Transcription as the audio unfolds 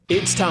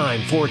It's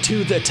time for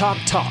To The Top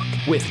Talk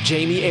with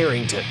Jamie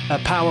Arrington, a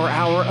power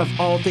hour of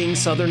all things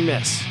Southern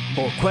Miss.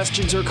 For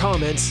questions or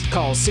comments,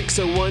 call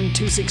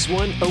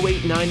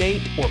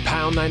 601-261-0898 or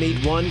pound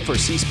 981 for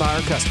C Spire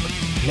customer.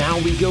 Now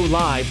we go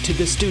live to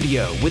the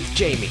studio with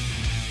Jamie.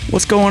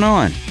 What's going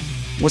on?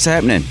 What's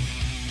happening?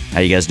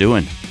 How you guys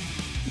doing?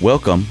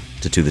 Welcome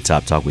to The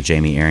Top Talk with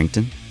Jamie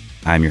Arrington.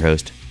 I'm your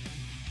host,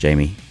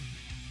 Jamie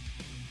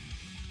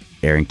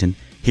Arrington,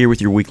 here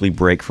with your weekly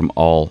break from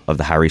all of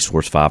the High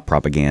Resource 5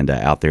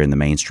 propaganda out there in the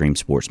mainstream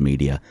sports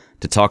media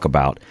to talk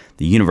about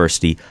the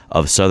University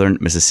of Southern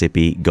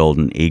Mississippi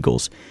Golden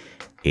Eagles.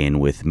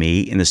 And with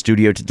me in the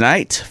studio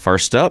tonight,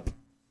 first up,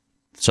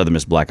 Southern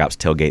Miss Black Ops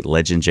tailgate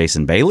legend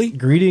Jason Bailey.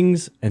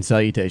 Greetings and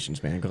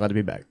salutations, man. Glad to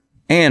be back.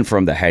 And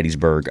from the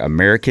Hattiesburg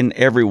American,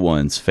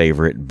 everyone's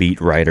favorite beat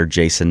writer,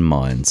 Jason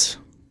Munns.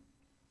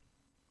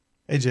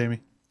 Hey, Jamie.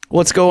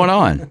 What's going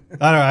on?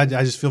 I don't know.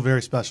 I just feel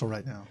very special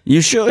right now.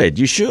 You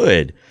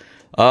should.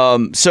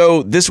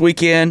 So this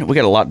weekend, we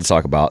got a lot to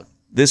talk about.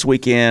 This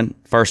weekend,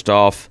 first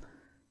off,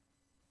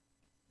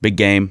 big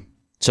game.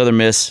 Southern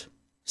Miss,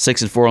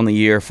 6-4 on the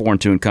year,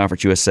 4-2 in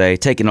Conference USA,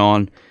 taking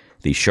on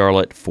the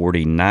Charlotte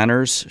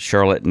 49ers.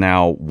 Charlotte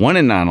now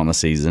 1-9 on the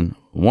season,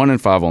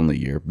 1-5 on the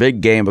year.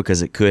 Big game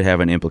because it could have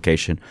an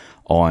implication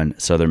on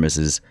Southern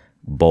Miss's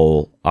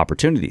bowl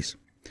opportunities.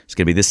 It's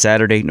going to be this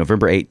Saturday,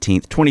 November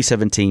 18th,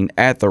 2017,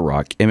 at the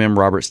Rock, M.M.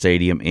 Roberts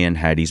Stadium in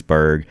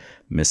Hattiesburg,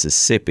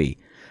 Mississippi.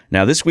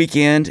 Now, this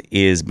weekend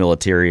is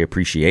Military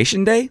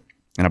Appreciation Day,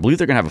 and I believe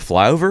they're going to have a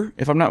flyover,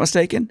 if I'm not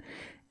mistaken.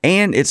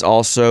 And it's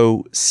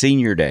also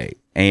Senior Day.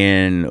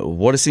 And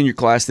what a senior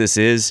class this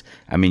is.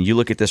 I mean, you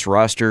look at this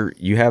roster,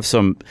 you have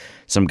some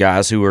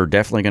guys who are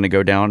definitely going to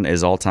go down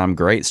as all-time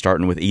greats,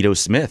 starting with Ito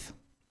Smith.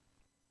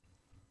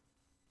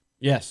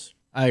 Yes,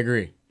 I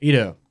agree.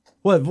 Ito.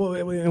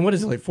 What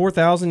is it, like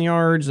 4,000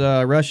 yards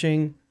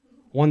rushing,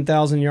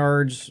 1,000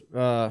 yards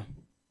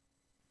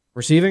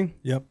receiving?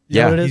 Yep.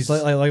 Yeah, what it is?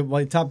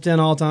 Like top 10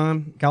 all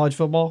time college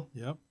football.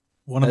 Yep.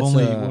 One of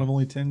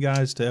only 10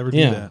 guys to ever do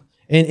that.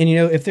 And you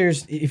know, if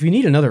you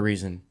need another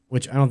reason,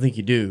 which I don't think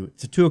you do,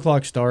 it's a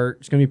 2:00 start.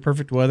 It's gonna be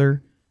perfect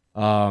weather.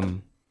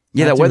 That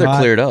weather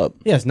cleared up.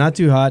 Yeah, it's not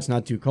too hot. It's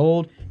not too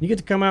cold. You get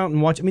to come out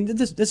and watch. I mean,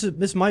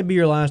 this might be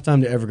your last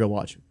time to ever go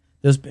watch him.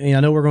 I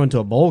know we're going to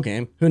a bowl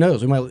game. Who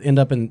knows? We might end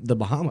up in the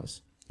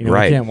Bahamas.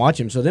 Right. We can't watch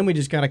him. So then we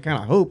just gotta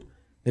kind of hope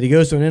that he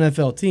goes to an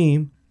NFL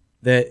team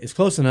that is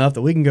close enough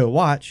that we can go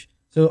watch.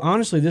 So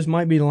honestly, this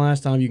might be the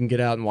last time you can get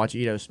out and watch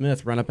Ito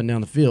Smith run up and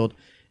down the field.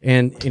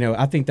 And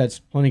I think that's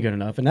plenty good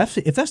enough. And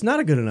if that's not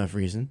a good enough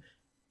reason,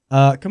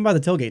 come by the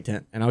tailgate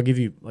tent, and I'll give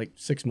you like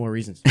 6 more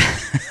reasons.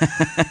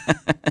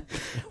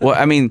 Well,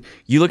 I mean,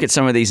 you look at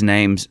some of these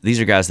names. These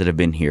are guys that have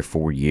been here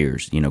for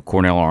years.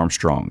 Cornell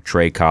Armstrong,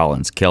 Trey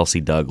Collins, Kelsey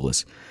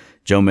Douglas,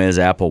 Jomez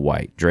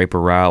Applewhite,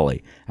 Draper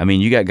Riley. I mean,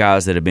 you got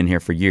guys that have been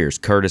here for years.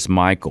 Curtis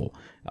Michael,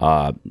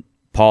 Paul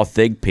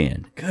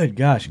Thigpen. Good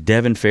gosh.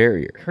 Devin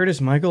Ferrier. Curtis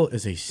Michael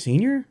is a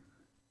senior?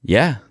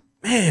 Yeah.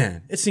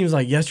 Man, it seems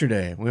like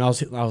yesterday when I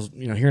was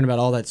hearing about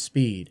all that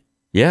speed.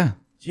 Yeah.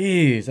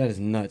 Jeez, that is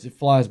nuts. It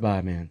flies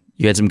by, man.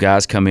 You had some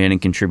guys come in and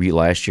contribute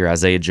last year,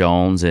 Isaiah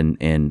Jones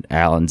and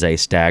Allen Zay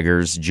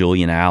Staggers,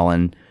 Julian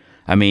Allen.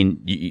 I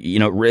mean,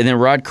 and then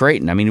Rod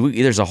Creighton. I mean,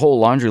 there's a whole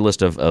laundry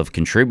list of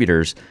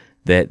contributors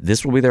that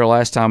this will be their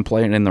last time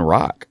playing in the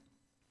Rock.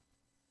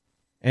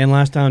 And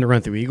last time to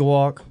run through Eagle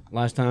Walk,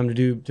 last time to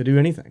do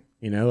anything.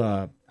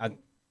 I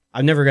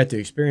never got to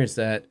experience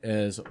that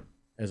as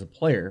a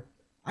player.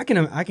 I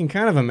can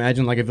kind of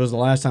imagine, like, if it was the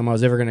last time I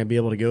was ever going to be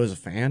able to go as a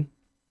fan,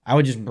 I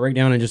would just break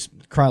down and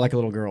just cry like a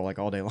little girl, like,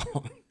 all day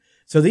long.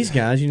 So these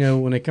guys,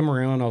 when they come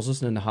around, I was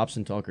listening to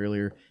Hobson talk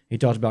earlier. He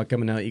talked about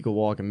coming out Eagle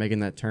Walk and making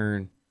that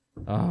turn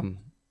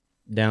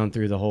down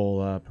through the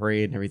whole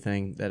parade and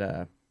everything.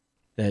 That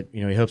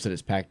he hopes that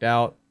it's packed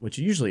out, which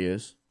it usually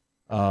is.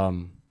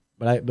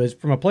 But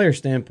from a player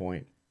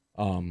standpoint,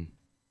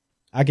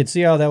 I could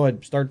see how that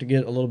would start to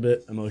get a little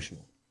bit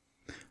emotional.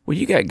 Well,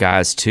 you got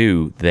guys,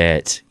 too,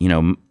 that,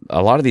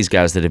 a lot of these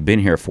guys that have been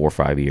here 4 or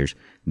 5 years,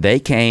 they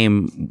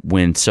came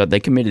when they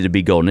committed to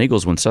be Golden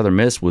Eagles when Southern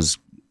Miss was,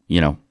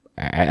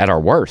 at our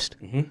worst.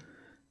 Mm-hmm.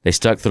 They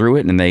stuck through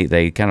it, and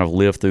they kind of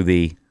lived through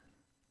the,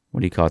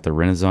 what do you call it, the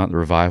Renaissance, the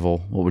revival?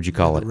 What would you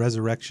call it? The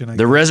resurrection.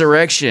 The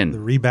resurrection. The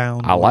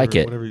rebound. I like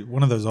it.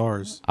 One of those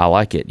R's. I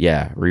like it,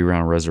 yeah.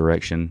 Rebound,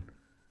 resurrection.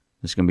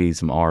 There's going to be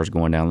some R's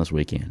going down this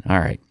weekend. All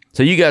right.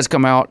 So you guys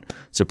come out,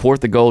 support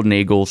the Golden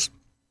Eagles.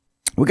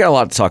 We got a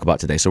lot to talk about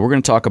today. So we're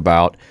going to talk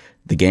about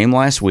the game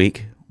last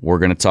week. We're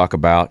going to talk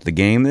about the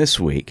game this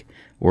week.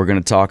 We're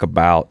going to talk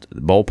about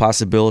bowl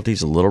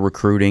possibilities, a little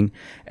recruiting,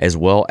 as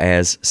well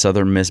as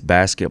Southern Miss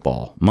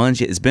basketball.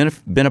 Munns, it's been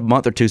a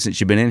month or two since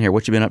you've been in here.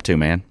 What you been up to,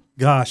 man?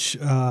 Gosh,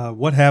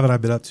 what haven't I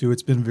been up to?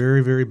 It's been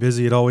very, very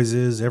busy. It always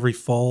is every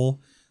fall.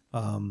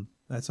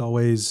 That's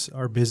always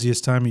our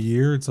busiest time of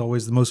year. It's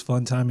always the most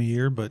fun time of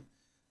year. But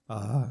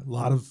a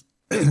lot of,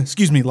 a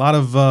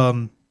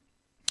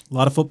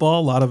lot of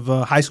football, a lot of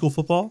high school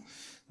football.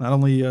 Not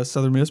only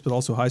Southern Miss, but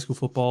also high school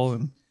football,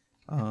 and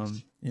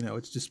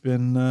It's just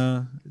been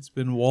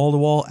wall to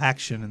wall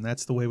action, and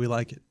that's the way we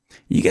like it.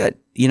 You got,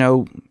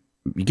 you're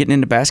getting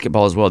into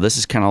basketball as well. This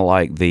is kind of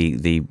like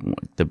I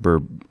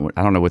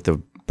don't know what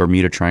the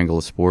Bermuda Triangle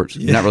of sports.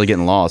 You're not really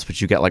getting lost, but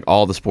you got like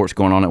all the sports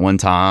going on at one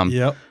time.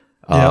 Yep.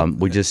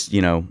 We just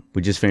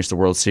finished the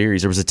World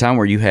Series. There was a time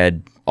where you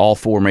had all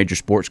 4 major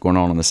sports going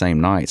on the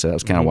same night, so that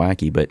was kind of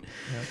wacky. But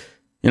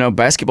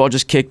basketball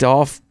just kicked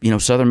off.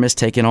 Southern Miss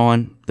taking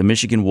on the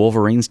Michigan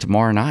Wolverines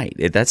tomorrow night.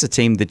 That's a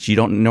team that you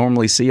don't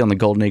normally see on the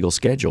Golden Eagles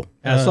schedule.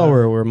 I saw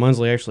where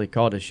Munsley actually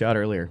called his shot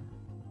earlier.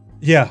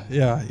 Yeah,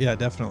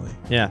 definitely.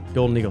 Yeah,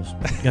 Golden Eagles.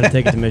 Got to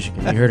take it to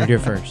Michigan. You heard it here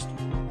first.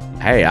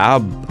 Hey,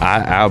 I'm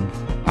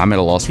at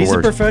a loss for He's a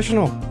words.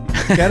 professional.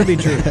 Got to be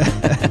true.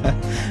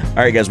 All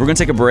right, guys, we're going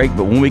to take a break,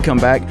 but when we come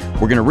back,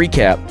 we're going to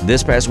recap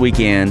this past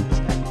weekend,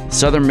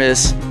 Southern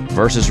Miss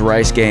versus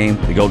Rice game.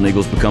 The Golden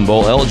Eagles become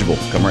bowl eligible.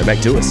 Come right back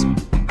to us.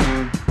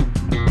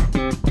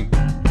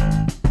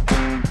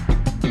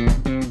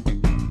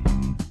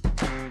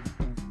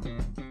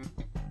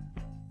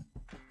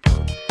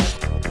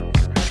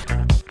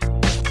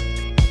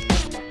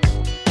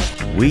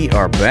 We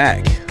are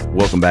back.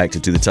 Welcome back to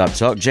the Top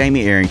Talk.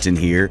 Jamie Arrington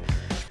here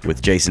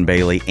with Jason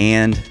Bailey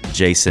and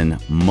Jason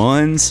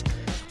Munns.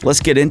 Let's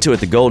get into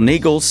it. The Golden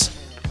Eagles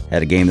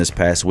had a game this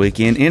past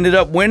weekend, ended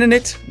up winning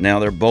it. Now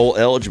they're bowl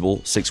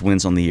eligible, 6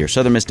 wins on the year.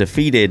 Southern Miss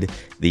defeated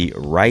the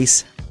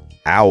Rice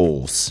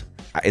Owls.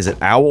 Is it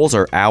Owls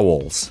or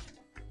Owls?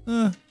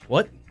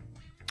 What?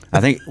 I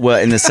think,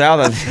 in the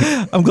South,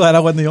 I'm glad I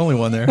wasn't the only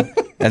one there.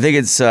 I think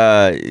it's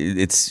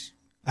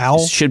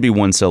Owl? should be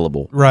one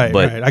syllable. Right,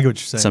 but right. I get what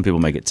you're saying. some people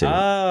make it 2.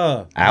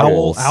 Oh.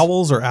 Owls.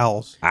 Owls or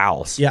owls?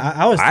 Owls. Yeah,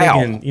 I was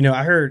Owl. thinking,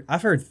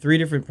 I've heard 3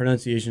 different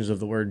pronunciations of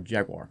the word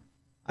jaguar.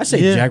 I say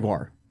Yeah.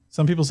 jaguar.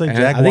 Some people say And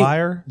I think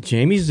jaguar.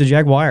 Jamie's the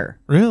jaguar.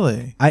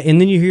 Really?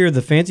 And then you hear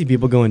the fancy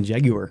people going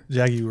jaguar.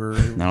 Jaguar.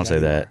 I don't say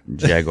that.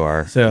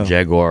 Jaguar. So-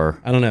 Jaguar.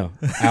 I don't know.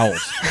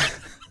 Owls.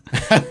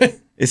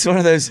 It's one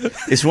of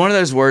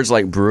those words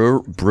like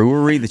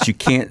brewery that you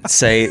can't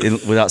say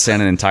without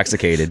sounding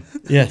intoxicated.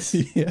 Yes.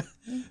 Yeah.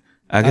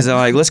 Because I'm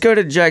like, let's go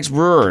to Jack's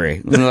Brewery.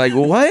 And they're like,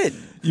 what?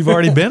 You've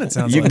already been, it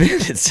sounds You've like.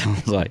 been, it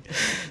sounds like.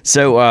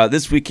 So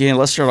this weekend,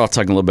 let's start off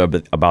talking a little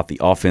bit about the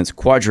offense.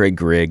 Quadre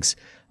Griggs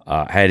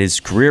had his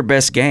career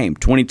best game,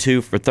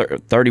 22 for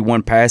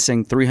 31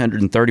 passing,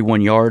 331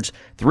 yards,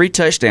 3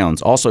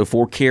 touchdowns, also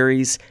 4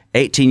 carries,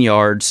 18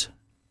 yards,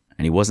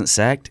 and he wasn't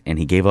sacked, and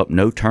he gave up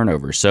no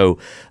turnovers. So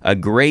a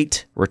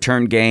great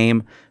return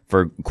game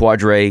for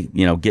Quadre,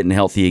 getting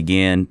healthy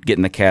again,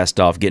 getting the cast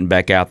off, getting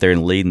back out there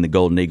and leading the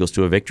Golden Eagles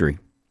to a victory.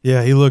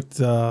 Yeah, he looked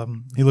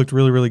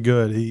really, really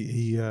good.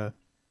 He the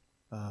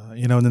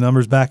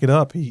numbers back it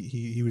up.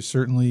 He was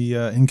certainly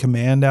in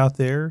command out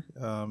there.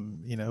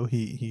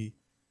 He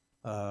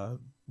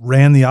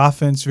ran the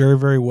offense very,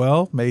 very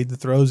well, made the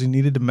throws he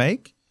needed to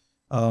make.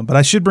 But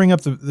I should bring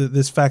up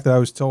this fact that I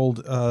was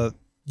told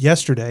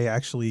yesterday.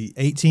 Actually,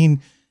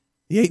 18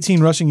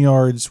 rushing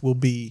yards will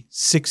be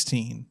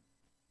 16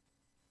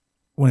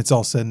 when it's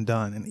all said and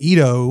done. And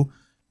Ito,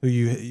 who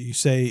you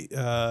say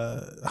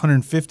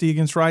 150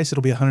 against Rice,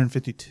 it'll be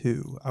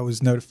 152. I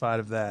was notified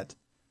of that.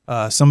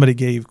 Somebody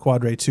gave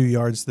Quadre 2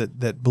 yards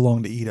that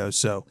belonged to Ito.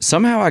 So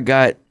somehow I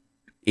got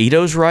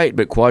Ito's right,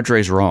 but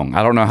Quadre's wrong.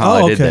 I don't know how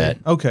I did that.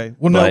 Okay.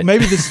 Well, no,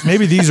 maybe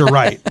these are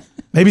right.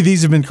 Maybe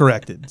these have been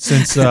corrected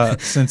since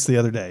the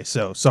other day.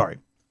 So sorry.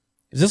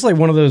 Is this like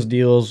one of those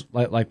deals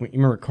like when you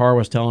remember Carr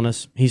was telling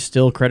us he's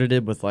still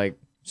credited with like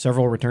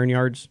several return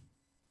yards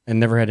and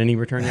never had any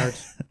return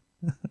yards?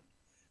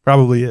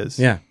 Probably is.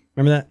 Yeah.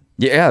 Remember that?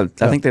 Yeah,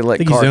 I think they let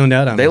think he Carr. zoned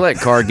out on They me. let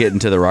Carr get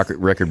into the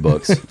record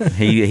books.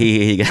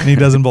 He And he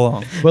doesn't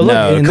belong. Well, look,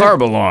 no, and Carr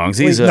belongs.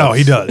 He's No,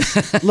 he does.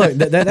 look,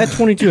 that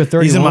 22 of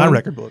 31. He's in my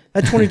record book.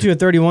 That 22 of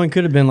 31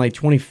 could have been like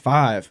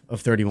 25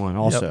 of 31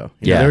 also.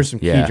 Yeah, There were some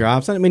key yeah.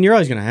 drops. I mean, you're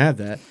always going to have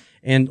that.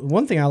 And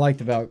one thing I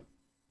liked about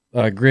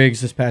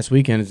Griggs this past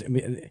weekend is,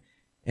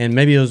 and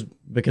maybe it was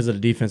because of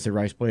the defense that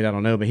Rice played, I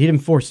don't know, but he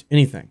didn't force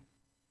anything.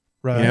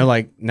 Right.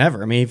 Like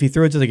never. I mean, if he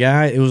threw it to the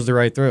guy, it was the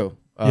right throw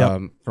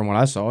Yep. from what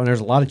I saw. And there's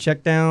a lot of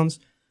check downs.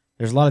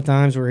 There's a lot of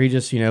times where he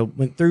just,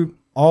 went through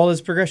all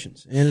his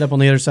progressions and ended up on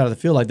the other side of the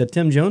field, like the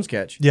Tim Jones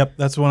catch. Yep,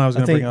 that's the one I was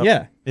going to bring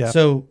up. Yeah.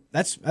 So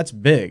that's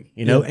big,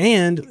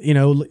 and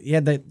he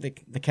had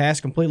the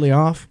cast completely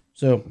off.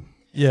 So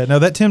Yeah, no,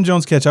 that Tim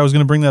Jones catch, I was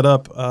going to bring that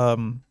up.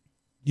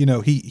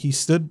 He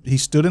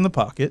stood in the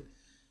pocket,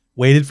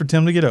 waited for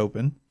Tim to get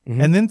open,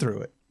 and then threw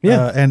it.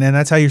 Yeah. And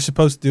that's how you're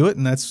supposed to do it,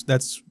 and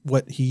that's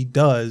what he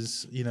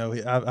does.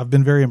 I've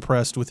been very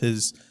impressed with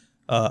his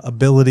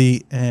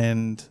ability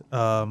and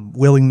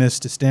willingness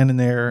to stand in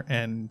there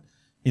and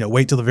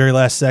wait till the very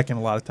last second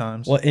a lot of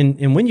times. well,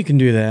 and when you can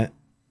do that,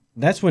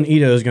 that's when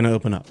Ito is going to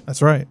open up.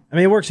 That's right. I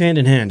mean, it works hand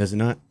in hand, does it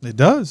not? It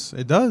does.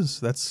 It does.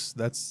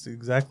 That's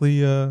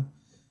exactly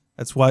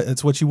that's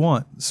what you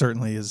want.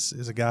 Certainly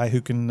is a guy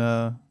who can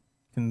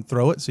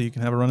throw it, so you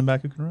can have a running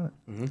back who can run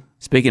it.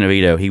 Speaking of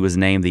Ito, he was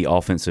named the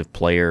offensive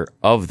player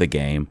of the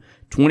game.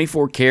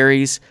 24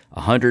 carries,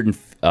 100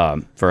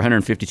 for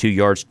 152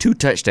 yards, 2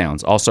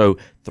 touchdowns. Also,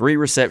 3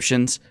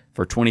 receptions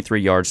for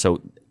 23 yards.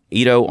 So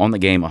Ito on the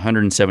game,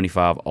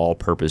 175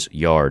 all-purpose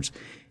yards.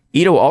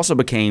 Ito also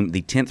became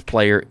the 10th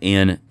player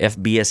in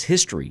FBS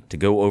history to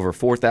go over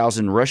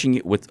 4,000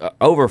 rushing with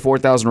over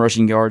 4,000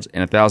 rushing yards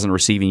and 1,000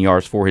 receiving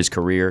yards for his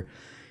career.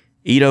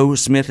 Ito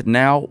Smith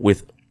now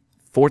with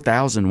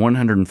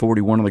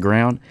 4,141 on the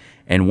ground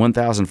and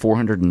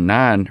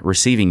 1,409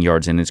 receiving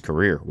yards in his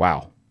career.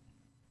 Wow.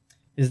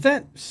 Is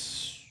that?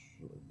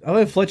 I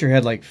thought Fletcher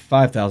had like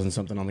 5,000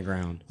 something on the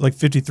ground. Like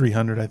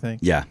 5,300, I think.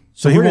 Yeah.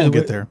 So he where won't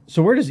does- get there.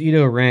 So where does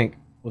Ito rank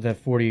with that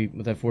 40?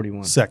 With that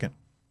 41? Second.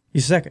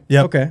 He's second.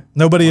 Yep. Okay.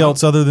 Nobody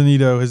else other than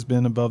Ito has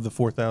been above the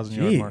 4,000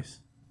 yard mark. Jeez.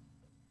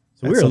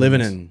 So That's we're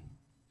living something. in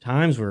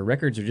times where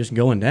records are just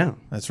going down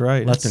That's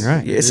right. left and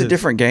right. It's a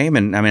different game,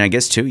 and I mean, I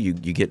guess too, you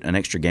get an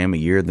extra game a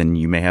year than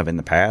you may have in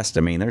the past.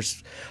 I mean,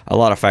 there's a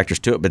lot of factors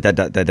to it, but that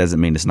doesn't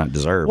mean it's not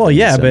deserved. Well,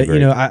 yeah, It's but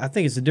great. I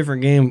think it's a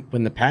different game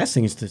when the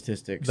passing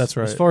statistics. That's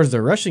right. As far as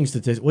the rushing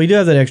statistics, well, you do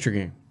have that extra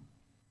game.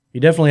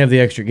 You definitely have the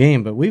extra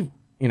game, but we've,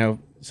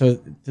 so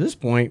to this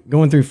point,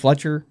 going through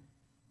Fletcher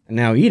and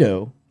now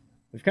Ito,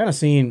 we've kind of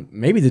seen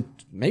maybe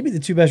the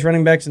 2 best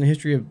running backs in the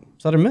history of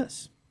Southern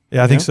Miss.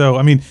 Yeah, I think so.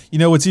 I mean,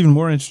 what's even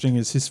more interesting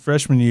is his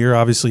freshman year.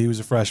 Obviously, he was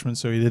a freshman,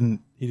 so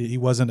he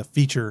wasn't a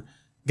feature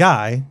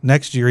guy.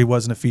 Next year, he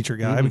wasn't a feature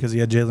guy because he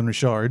had Jalen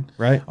Richard,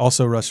 Right.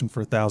 also rushing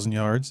for 1,000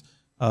 yards.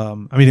 I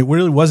mean, it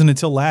really wasn't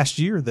until last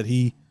year that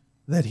he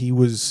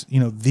was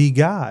the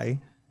guy.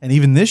 And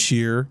even this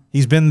year,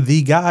 he's been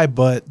the guy,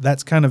 but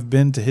that's kind of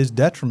been to his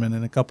detriment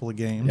in a couple of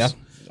games. Yeah.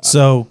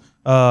 So,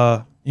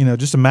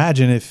 just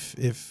imagine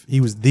if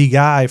he was the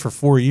guy for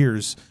 4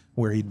 years,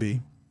 where he'd be.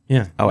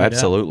 Yeah. Oh, no doubt.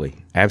 absolutely.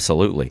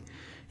 Absolutely.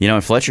 When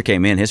Fletcher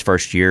came in his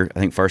first year, I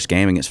think first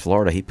game against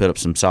Florida, he put up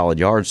some solid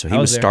yards, so he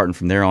was was there. starting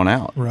from there on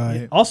out.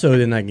 Right. Also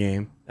in that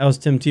game, that was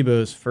Tim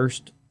Tebow's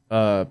first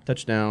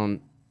touchdown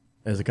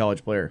as a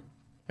college player.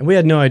 And we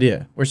had no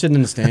idea. We're sitting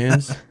in the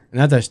stands,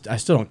 and I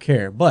still don't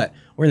care, but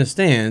we're in the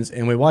stands,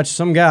 and we watched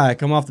some guy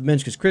come off the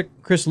bench because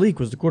Chris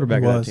Leak was the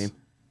quarterback He of was. that team.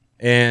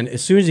 And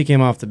as soon as he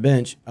came off the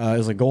bench, it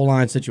was a goal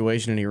line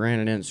situation, and he ran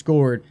it in and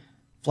scored.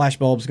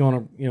 Flashbulbs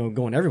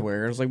going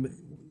everywhere. It was like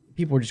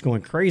people were just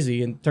going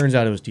crazy, and turns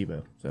out it was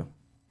Tebow. So,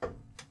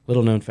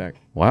 little known fact.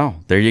 Wow,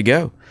 there you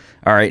go.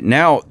 All right,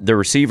 now the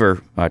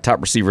receiver,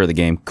 top receiver of the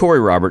game, Corey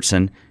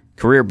Robertson,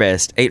 career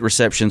best, 8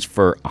 receptions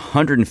for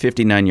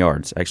 159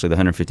 yards. Actually, the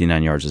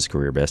 159 yards is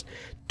career best.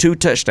 2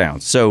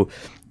 touchdowns. So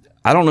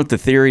I don't know if the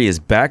theory is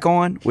back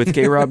on with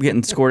K-Rob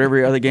getting scored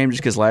every other game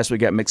just because last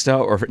week got mixed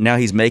up, or if now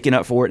he's making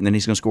up for it and then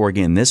he's going to score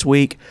again this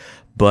week.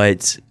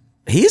 But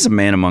he is a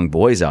man among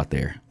boys out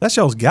there. That's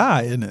y'all's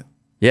guy, isn't it?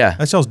 Yeah,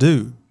 That's y'all's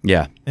dude.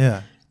 yeah.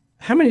 Yeah.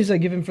 How many does that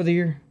give him for the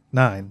year?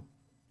 9.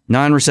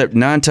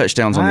 9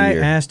 touchdowns on the I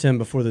year. asked him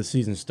before the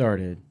season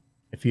started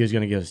if he was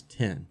going to give us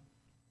 10,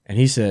 and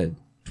he said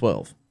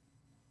 12.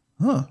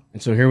 Huh.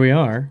 And so here we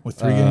are With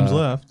 3 games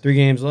left. 3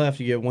 games left.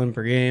 You get 1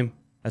 per game.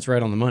 That's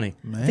right on the money.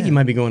 I think he Man.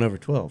 might be going over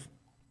 12.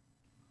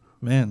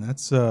 Man,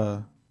 that's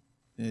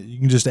you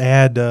can just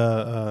add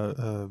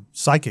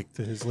psychic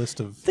to his list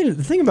of. The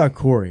thing about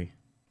Corey,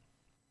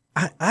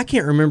 I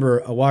can't remember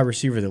a wide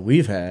receiver that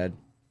we've had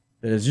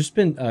that has just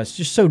been it's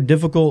just so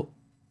difficult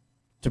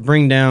to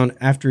bring down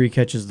after he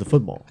catches the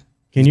football.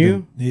 Can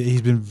you?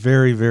 He's been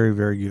very, very,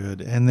 very good,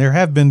 and there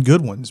have been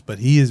good ones, but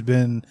he has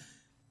been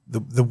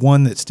the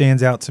one that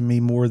stands out to me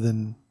more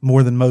than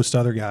most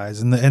other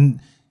guys.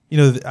 And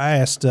I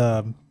asked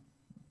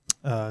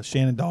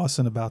Shannon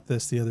Dawson about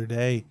this the other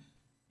day.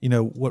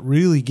 What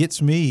really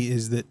gets me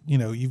is that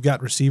you've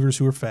got receivers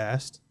who are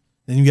fast,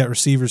 then you've got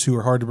receivers who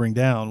are hard to bring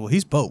down. Well,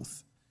 he's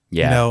both.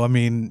 Yeah.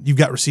 You've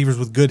got receivers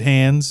with good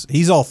hands.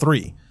 He's all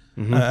 3.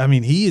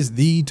 He is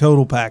the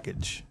total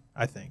package,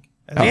 I think.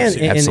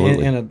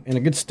 Absolutely. And a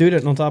good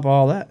student on top of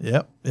all that.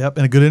 Yep,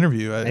 and a good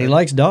interview. And he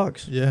likes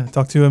dogs. Yeah,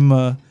 talked to him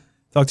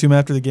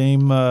after the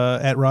game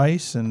at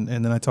Rice, and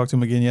then I talked to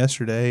him again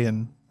yesterday,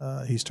 and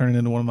he's turning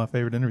into one of my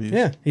favorite interviews.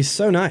 Yeah, he's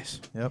so nice.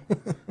 Yep.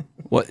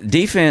 Well,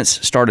 defense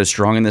started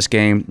strong in this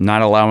game,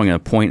 not allowing a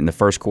point in the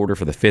first quarter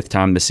for the 5th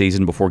time this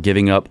season before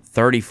giving up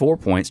 34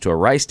 points to a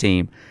Rice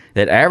team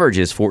that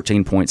averages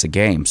 14 points a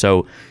game.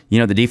 So,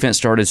 the defense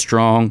started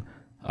strong,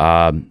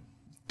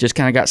 just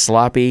kind of got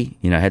sloppy,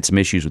 had some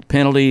issues with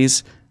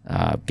penalties,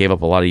 gave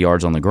up a lot of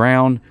yards on the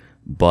ground,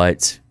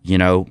 but,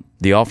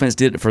 the offense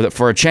did,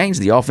 for a change,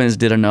 the offense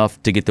did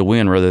enough to get the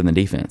win rather than the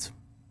defense.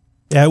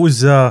 Yeah, it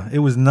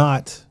was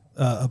not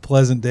a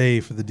pleasant day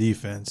for the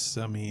defense.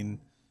 I mean,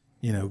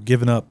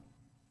 giving up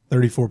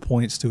 34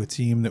 points to a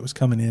team that was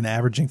coming in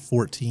averaging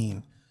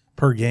 14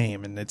 per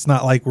game, and it's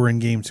not like we're in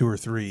game 2 or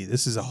 3.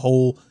 This is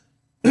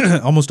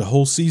almost a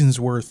whole season's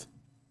worth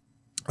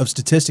of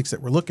statistics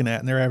that we're looking at,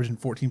 and they're averaging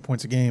 14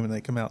 points a game, and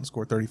they come out and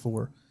score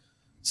 34.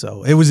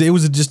 So it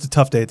was just a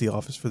tough day at the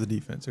office for the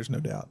defense. There's no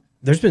doubt.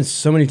 There's been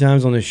so many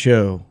times on this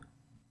show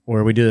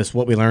where we do this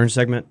 "What We Learned"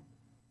 segment,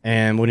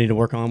 and we need to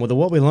work on. Well,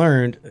 what we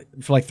learned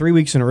for like 3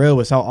 weeks in a row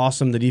was how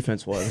awesome the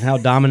defense was and how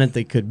dominant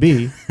they could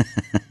be.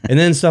 And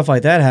then stuff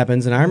like that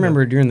happens. And I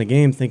remember during the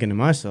game thinking to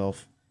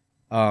myself,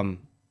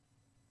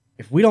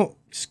 if we don't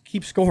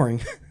keep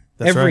scoring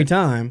every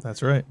time,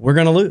 That's right. we're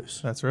going to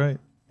lose. That's right.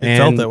 It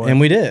felt that way. And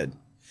we did.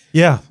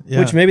 Yeah.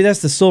 Which maybe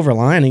that's the silver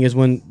lining is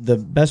when the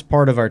best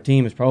part of our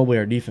team is probably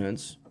our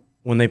defense.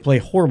 When they play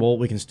horrible,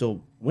 we can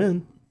still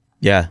win.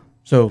 Yeah.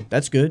 So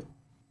that's good.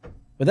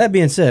 But that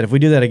being said, if we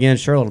do that again,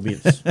 Charlotte will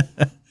beat us.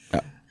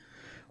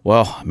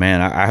 Well,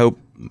 man, I hope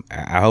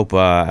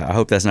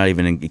that's not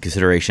even in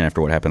consideration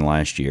after what happened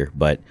last year.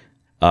 But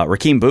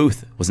Rakeem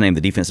Booth was named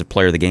the Defensive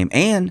Player of the Game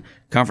and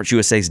Conference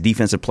USA's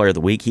Defensive Player of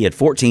the Week. He had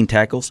 14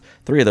 tackles.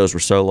 3 of those were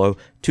solo.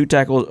 2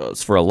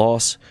 tackles for a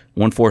loss,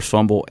 1 forced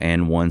fumble,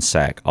 and 1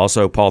 sack.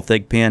 Also, Paul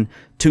Thigpen,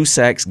 2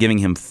 sacks, giving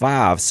him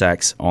 5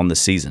 sacks on the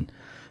season.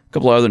 A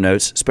couple of other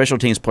notes. Special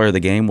Teams Player of the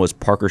Game was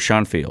Parker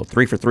Schonfield.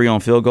 3 for 3 on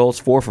field goals,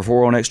 4 for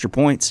 4 on extra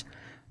points.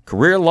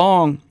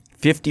 Career-long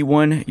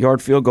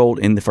 51-yard field goal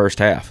in the first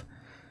half.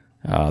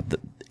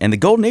 And the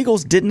Golden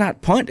Eagles did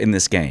not punt in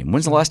this game.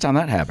 When's the last time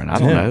that happened? I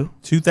don't know.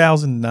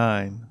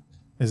 2009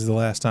 is the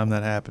last time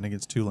that happened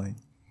against Tulane.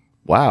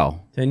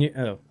 Wow.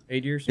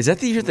 8 years? Is that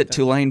the year that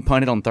Tulane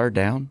punted on 3rd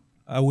down?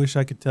 I wish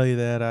I could tell you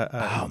that.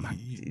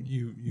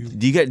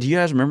 Do you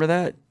guys remember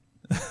that?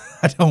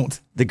 I don't.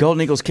 The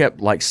Golden Eagles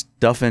kept like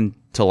stuffing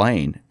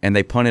Tulane, and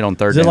they punted on 3rd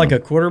down. Is it like a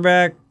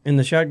quarterback in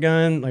the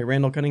shotgun, like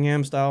Randall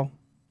Cunningham style?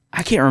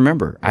 I can't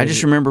remember. I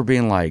just remember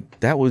being like,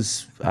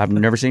 I've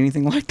never seen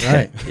anything like that.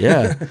 Right.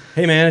 Yeah.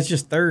 Hey, man, it's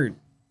just 3rd.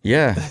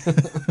 Yeah.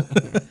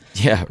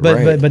 Yeah, But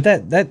right. but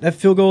that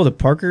field goal that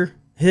Parker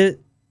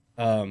hit,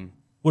 Would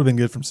have been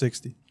good from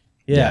 60.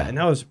 yeah, and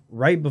that was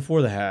right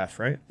before the half,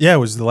 right? Yeah, it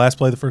was the last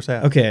play of the first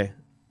half. Okay.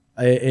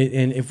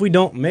 And if we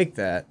don't make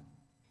that,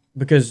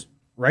 because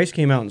Rice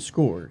came out and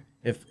scored,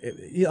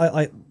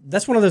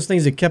 that's one of those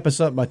things that kept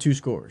us up by 2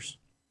 scores.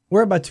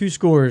 We're up by 2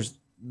 scores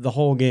the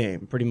whole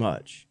game, pretty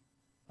much,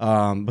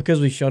 because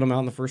we shut them out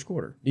in the first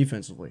quarter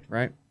defensively,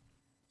 right?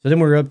 So then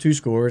we were up 2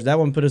 scores. That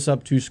one put us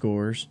up 2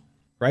 scores.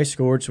 Rice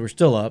scored, so we're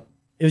still up.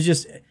 It was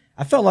just,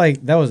 I felt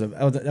like that was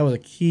a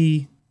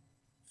key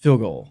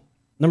field goal.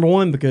 Number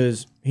 1,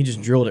 because he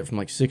just drilled it from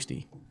like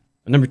 60.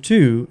 But number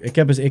 2, it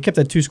kept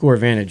that 2-score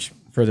advantage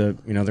for the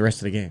rest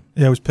of the game.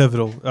 Yeah, it was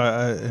pivotal.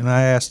 And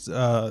I asked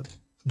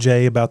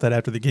Jay about that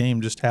after the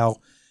game, just how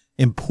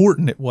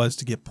important it was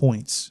to get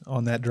points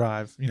on that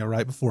drive,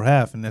 right before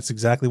half, and that's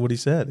exactly what he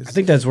said. I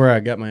think that's where I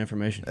got my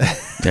information.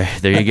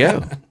 There you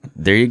go.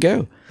 There you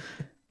go.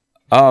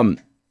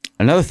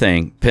 Another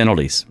thing,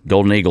 penalties.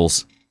 Golden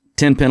Eagles,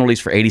 10 penalties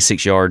for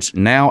 86 yards,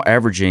 now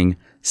averaging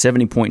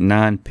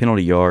 70.9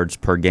 penalty yards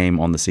per game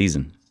on the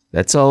season.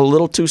 That's a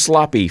little too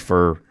sloppy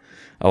for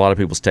a lot of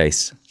people's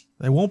tastes.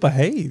 They won't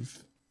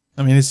behave.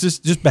 I mean, it's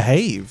just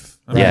behave.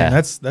 I mean, Yeah.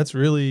 that's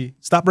really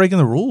stop breaking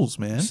the rules,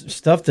 man.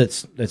 Stuff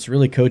that's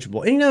really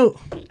coachable. And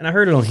and I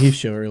heard it on Heath's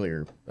show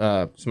earlier.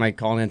 Somebody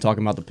calling in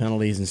talking about the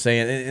penalties and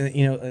saying,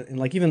 and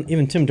like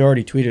even Tim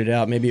Doherty tweeted it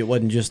out. Maybe it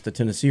wasn't just the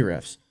Tennessee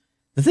refs.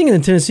 The thing in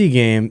the Tennessee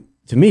game,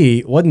 to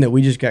me, wasn't that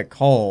we just got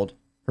called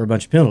for a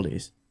bunch of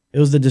penalties. It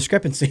was the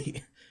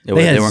discrepancy. They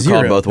weren't called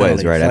 0 both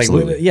ways, penalties. right?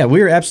 Absolutely.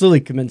 We were absolutely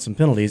committing some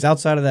penalties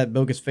outside of that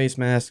bogus face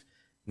mask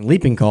and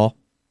leaping call.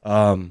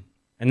 And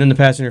then the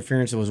pass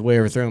interference that was way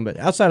overthrown. But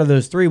outside of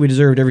those 3, we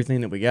deserved everything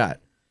that we got.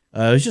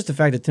 It was just the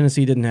fact that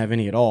Tennessee didn't have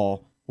any at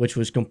all, which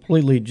was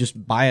completely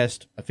just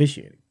biased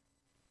officiating.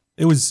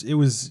 That was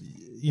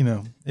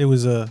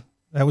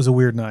a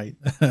weird night.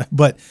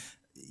 But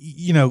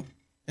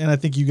and I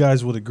think you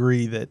guys would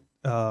agree that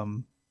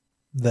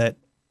that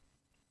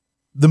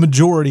the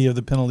majority of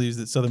the penalties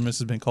that Southern Miss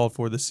has been called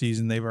for this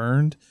season, they've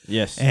earned.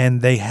 Yes.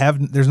 And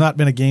there's not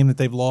been a game that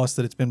they've lost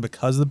that it's been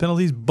because of the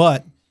penalties,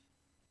 but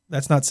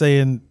that's not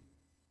saying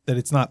that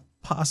it's not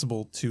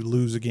possible to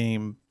lose a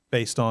game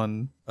based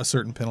on a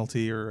certain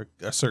penalty or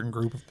a certain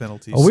group of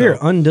penalties. We are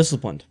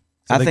undisciplined.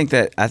 I think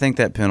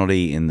that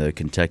penalty in the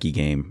Kentucky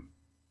game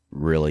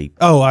really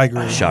I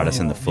agree. shot us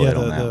in the foot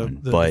on that one.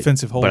 The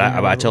defensive holding.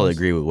 But I totally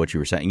agree with what you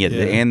were saying. Yeah,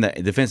 and the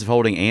defensive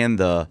holding and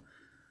the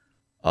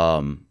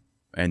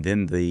and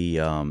then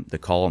the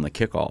call on the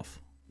kickoff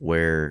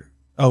where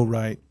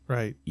right.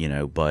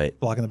 But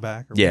Blocking the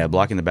back.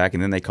 blocking the back,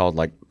 and then they called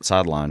like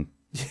sideline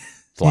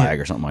flag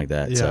or something like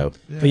that. Yeah. So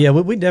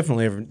But we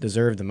definitely have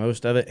deserved the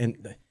most of it.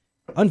 And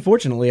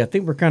unfortunately, I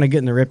think we're kind of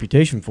getting the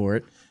reputation for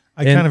it.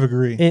 I kind of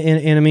agree.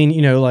 And I mean,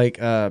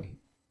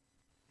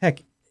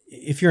 heck,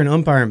 if you're an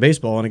umpire in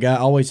baseball and a guy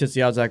always hits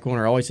the outside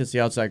corner, all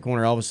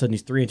of a sudden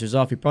he's 3 inches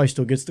off, he probably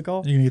still gets the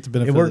call. You can get the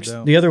benefit It works of the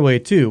doubt. the other way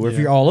too, where if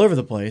you're all over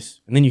the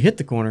place and then you hit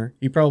the corner,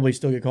 you probably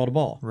still get called a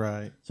ball.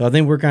 Right. So I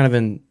think we're kind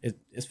of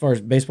as far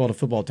as baseball to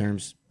football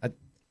terms,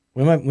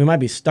 we might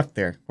be stuck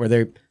there where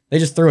they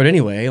just throw it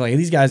anyway. Like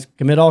these guys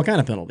commit all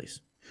kind of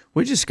penalties.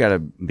 we just got to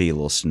be a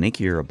little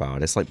sneakier about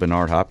it. It's like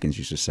Bernard Hopkins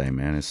used to say,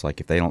 man. It's like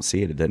if they don't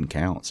see it, it doesn't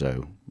count.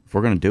 So if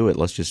we're going to do it,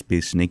 let's just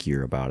be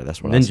sneakier about it.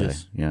 That's what I say.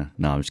 Ninjas. Yeah.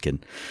 No, I'm just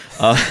kidding.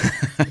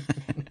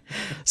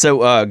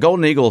 So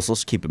Golden Eagles,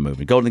 let's keep it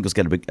moving. Golden Eagles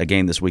got a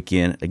game this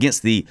weekend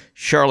against the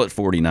Charlotte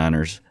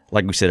 49ers.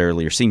 Like we said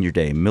earlier, Senior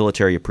Day,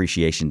 Military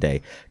Appreciation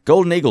Day.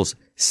 Golden Eagles,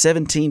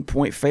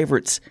 17-point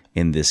favorites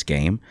in this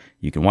game.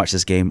 You can watch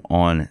this game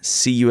on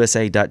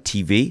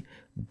cusa.tv,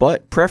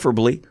 but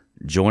preferably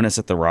join us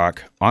at The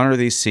Rock. Honor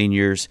these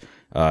seniors.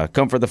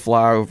 Come for the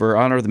flyover.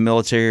 Honor the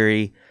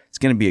military. It's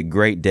going to be a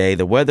great day.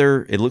 The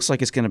weather, it looks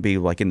like it's going to be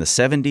like in the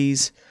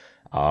 70s.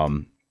 I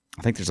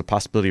think there's a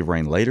possibility of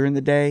rain later in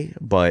the day,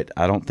 but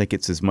I don't think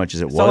it's as much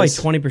as it was.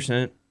 It's like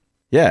 20%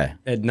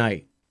 at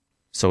night.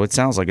 So it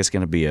sounds like it's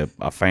going to be a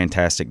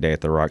fantastic day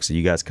at The Rock, so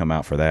you guys come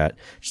out for that.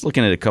 Just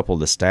looking at a couple of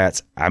the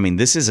stats, I mean,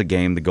 this is a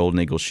game the Golden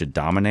Eagles should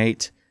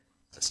dominate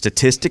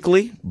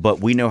statistically,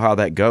 but we know how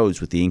that goes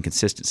with the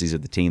inconsistencies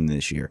of the team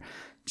this year.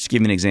 Just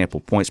give you an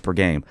example, points per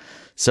game.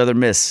 Southern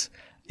Miss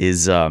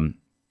is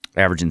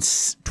averaging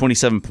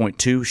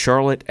 27.2,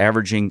 Charlotte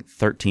averaging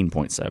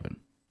 13.7.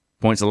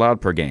 Points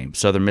allowed per game.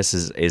 Southern Miss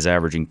is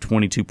averaging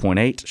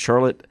 22.8.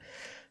 Charlotte,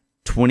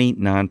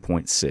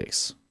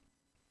 29.6.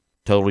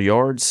 Total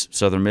yards,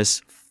 Southern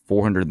Miss,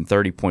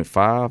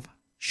 430.5.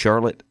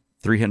 Charlotte,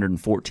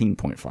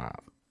 314.5.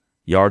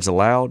 Yards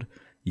allowed,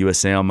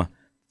 USM,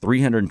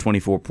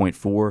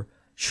 324.4.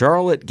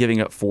 Charlotte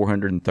giving up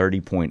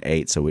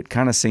 430.8. So it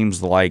kind of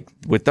seems like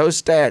with those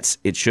stats,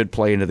 it should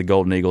play into the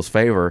Golden Eagles'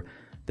 favor.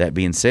 That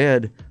being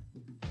said,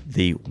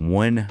 the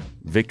one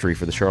victory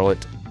for the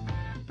Charlotte,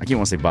 I can't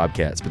want to say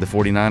Bobcats, but the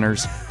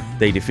 49ers,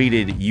 they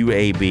defeated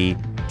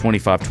UAB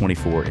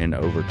 25-24 in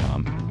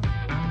overtime.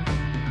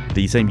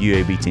 The same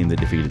UAB team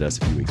that defeated us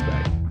a few weeks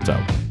back. So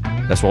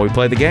that's why we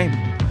play the game.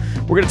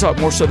 We're going to talk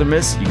more Southern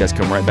Miss. You guys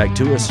come right back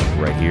to us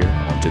right here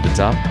on To The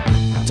Top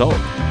Talk.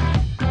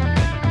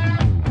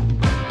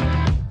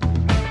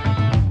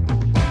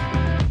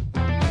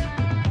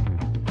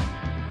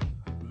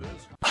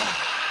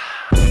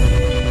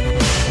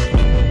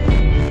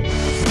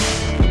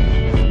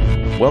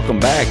 Welcome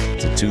back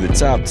to The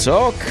Top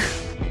Talk,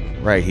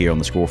 right here on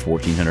the Score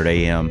 1400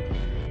 AM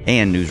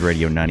and News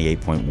Radio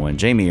 98.1.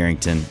 Jamie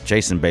Arrington,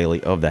 Jason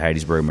Bailey of the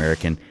Hattiesburg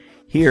American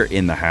here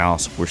in the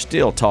house. We're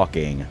still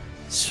talking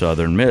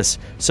Southern Miss.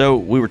 So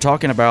we were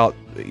talking about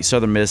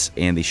Southern Miss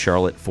and the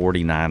Charlotte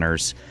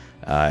 49ers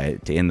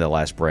to end the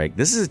last break.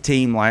 This is a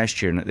team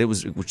last year, and it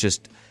was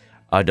just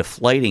a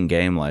deflating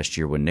game last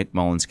year when Nick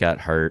Mullins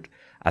got hurt.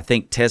 I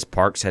think Tez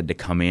Parks had to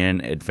come in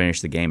and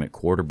finish the game at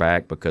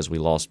quarterback because we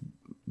lost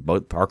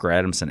both Parker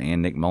Adamson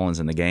and Nick Mullins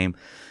in the game.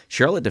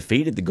 Charlotte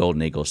defeated the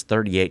Golden Eagles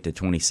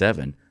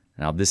 38-27.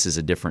 Now, this is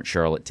a different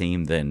Charlotte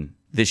team than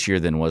this year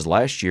than was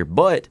last year,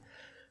 but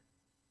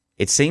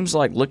it seems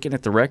like looking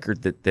at the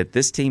record that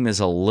this team is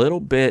a little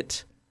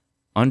bit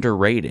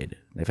underrated.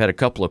 They've had a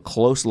couple of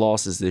close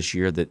losses this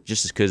year that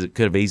just as could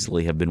have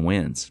easily have been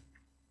wins.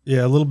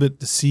 Yeah, a little bit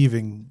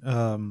deceiving.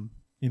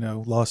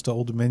 Lost to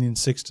Old Dominion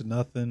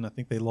 6-0. I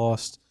think they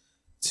lost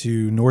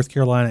to North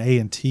Carolina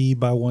A&T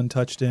by one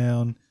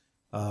touchdown.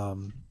 A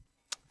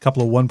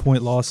couple of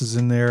 1-point losses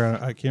in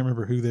there. I can't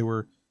remember who they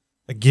were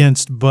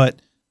against, but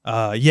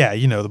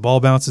the ball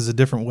bounces a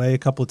different way a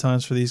couple of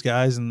times for these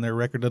guys, and their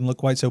record doesn't look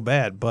quite so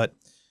bad. But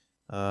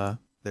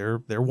they're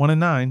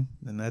 1-9,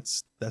 and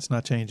that's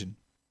not changing.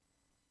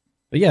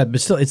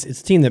 But still, it's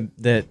a team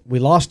that we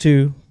lost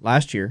to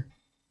last year,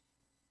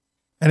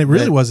 and it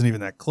really wasn't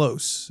even that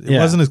close. It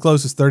wasn't as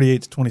close as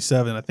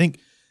 38-27.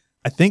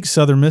 I think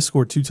Southern Miss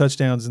scored 2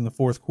 touchdowns in the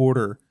fourth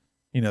quarter.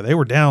 They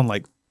were down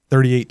like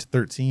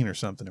 38-13 or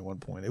something at one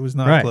point. It was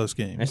not a close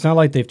game. It's not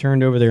like they've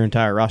turned over their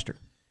entire roster.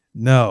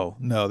 No,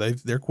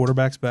 their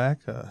quarterback's back.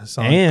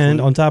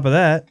 On top of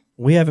that,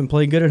 we haven't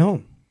played good at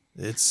home.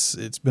 It's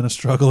been a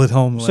struggle at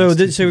home. So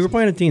we were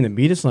playing a team that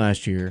beat us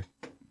last year,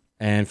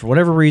 and for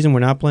whatever reason, we're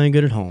not playing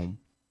good at home.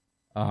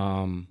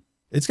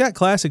 It's got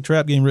classic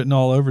trap game written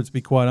all over it, to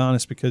be quite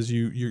honest, because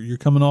you're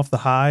coming off the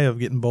high of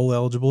getting bowl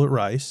eligible at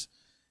Rice,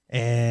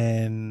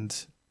 and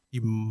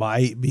you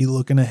might be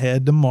looking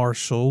ahead to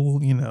Marshall.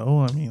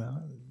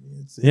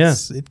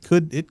 It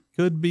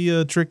could be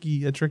a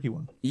tricky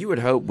one. You would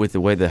hope with the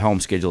way the home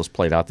schedule is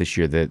played out this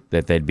year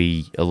that they'd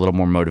be a little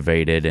more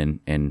motivated and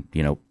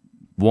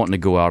wanting to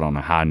go out on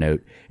a high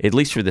note, at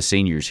least for the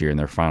seniors here in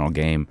their final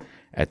game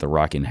at the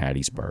Rock in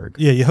Hattiesburg.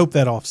 Yeah, you hope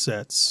that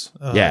offsets.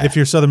 If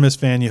you're a Southern Miss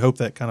fan, you hope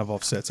that kind of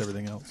offsets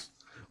everything else.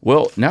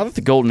 Well, now that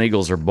the Golden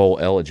Eagles are bowl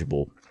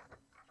eligible,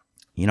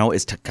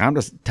 it's time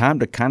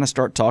to kind of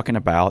start talking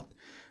about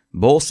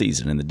bowl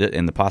season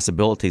and the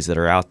possibilities that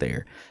are out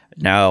there.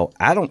 Now,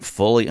 I don't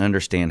fully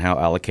understand how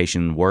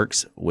allocation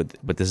works,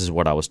 but this is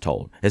what I was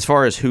told. As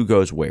far as who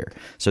goes where.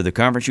 So the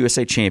Conference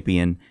USA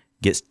champion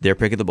gets their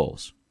pick of the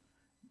bowls.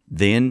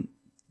 Then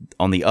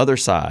on the other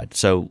side,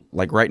 so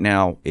like right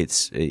now,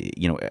 it's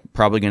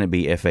probably going to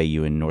be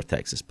FAU in North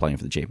Texas playing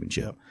for the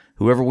championship. Yep.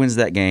 Whoever wins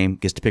that game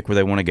gets to pick where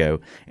they want to go,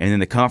 and then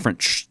the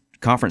conference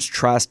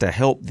tries to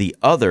help the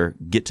other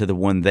get to the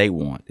one they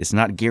want. It's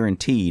not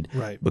guaranteed,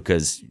 right?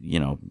 Because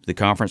the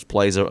conference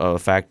plays a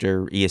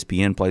factor,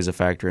 ESPN plays a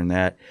factor in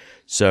that.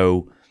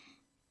 So,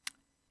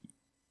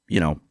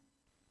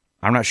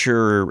 I'm not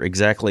sure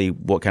exactly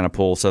what kind of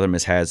pull Southern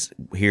Miss has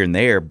here and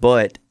there,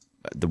 but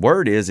the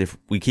word is if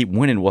we keep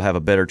winning, we'll have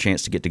a better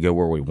chance to get to go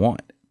where we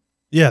want.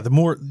 Yeah, the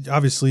more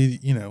obviously,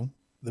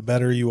 the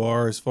better you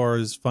are as far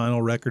as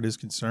final record is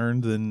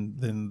concerned,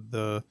 then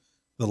the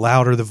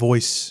louder the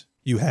voice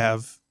you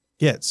have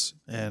gets,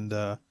 and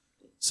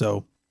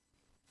so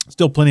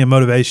still plenty of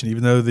motivation,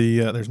 even though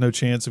there's no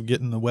chance of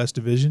getting the West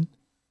Division.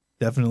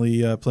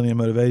 Definitely plenty of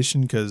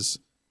motivation because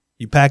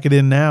you pack it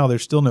in now.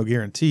 There's still no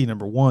guarantee.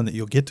 Number one, that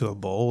you'll get to a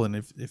bowl, and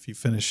if you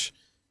finish,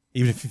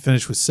 even if you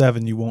finish with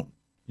 7, you won't.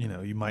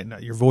 You might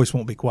not. Your voice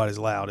won't be quite as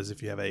loud as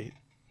if you have 8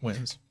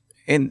 wins.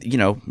 And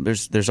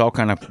there's all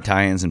kind of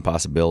tie-ins and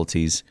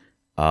possibilities.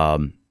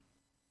 Of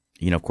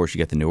course, you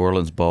got the New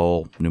Orleans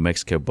Bowl, New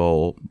Mexico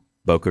Bowl,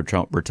 Boca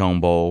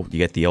Raton Bowl. You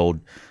got the old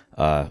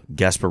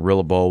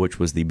Gasparilla Bowl, which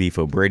was the Beef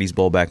O'Brady's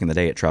Bowl back in the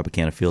day at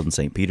Tropicana Field in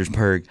St.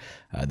 Petersburg.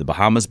 The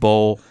Bahamas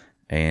Bowl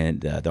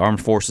and the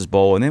Armed Forces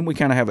Bowl, and then we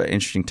kind of have an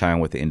interesting time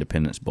with the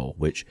Independence Bowl,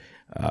 which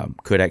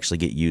could actually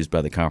get used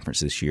by the conference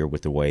this year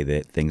with the way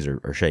that things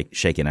are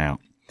shaking out.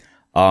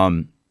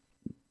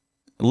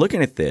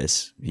 Looking at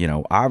this,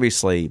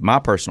 obviously my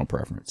personal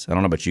preference, I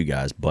don't know about you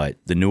guys, but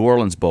the New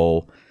Orleans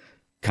Bowl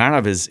kind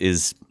of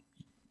is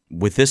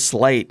with this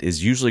slate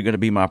is usually going to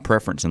be my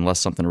preference unless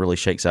something really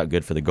shakes out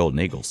good for the Golden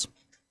Eagles.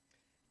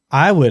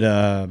 I would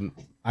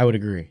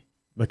agree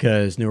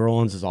because New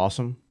Orleans is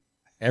awesome.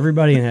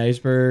 Everybody in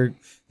Hattiesburg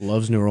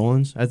loves New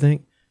Orleans, I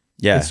think.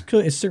 Yeah. It's cool.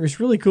 It's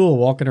really cool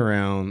walking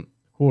around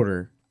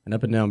Quarter and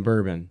up and down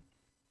Bourbon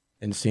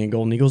and seeing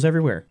Golden Eagles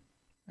everywhere.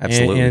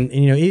 Absolutely. And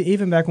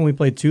even back when we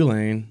played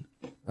Tulane,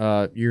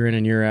 year in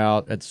and year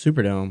out at the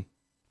Superdome,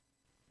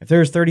 if there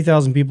was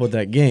 30,000 people at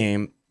that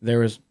game,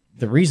 the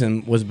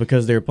reason was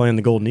because they were playing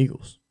the Golden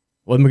Eagles.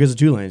 It wasn't because of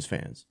Tulane's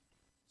fans.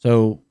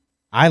 So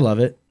I love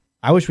it.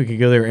 I wish we could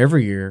go there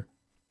every year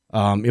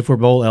if we're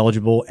bowl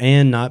eligible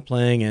and not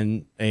playing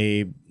in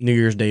a New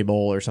Year's Day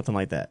bowl or something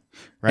like that,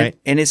 right?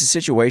 And it's a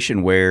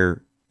situation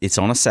where it's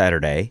on a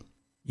Saturday.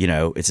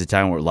 It's a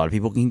time where a lot of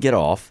people can get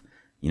off.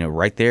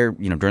 Right there,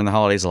 during the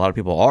holidays, a lot of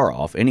people are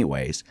off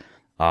anyways.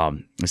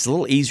 It's a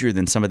little easier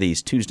than some of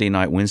these Tuesday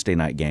night, Wednesday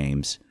night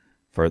games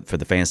for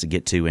the fans to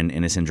get to, and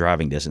it's in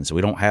driving distance. So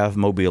we don't have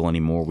Mobile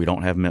anymore. We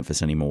don't have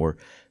Memphis anymore.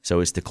 So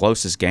it's the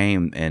closest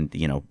game and,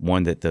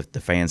 one that the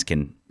fans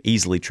can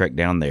easily trek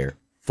down there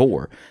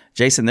for.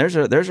 Jason, there's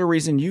a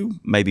reason you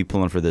may be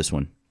pulling for this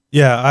one.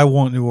 Yeah, I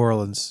want New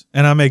Orleans,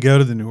 and I may go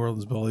to the New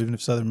Orleans Bowl even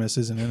if Southern Miss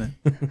isn't in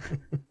it.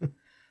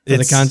 For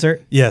the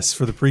concert? Yes,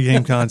 for the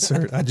pregame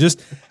concert.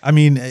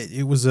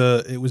 It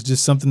was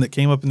just something that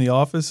came up in the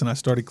office, and I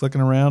started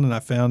clicking around, and I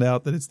found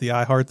out that it's the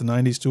I Heart the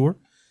 90s tour.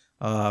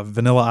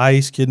 Vanilla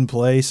Ice, Kid and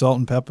Play, Salt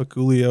and Pepper,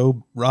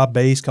 Coolio, Rob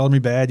Bass, Color Me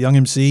Bad, Young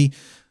MC.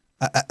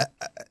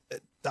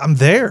 I'm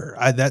there.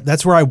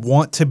 That's where I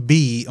want to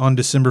be on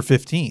December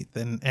 15th,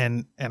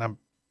 and I'm,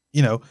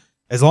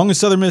 as long as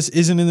Southern Miss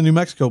isn't in the New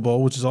Mexico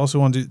Bowl, which is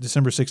also on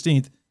December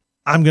 16th,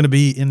 I'm going to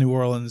be in New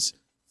Orleans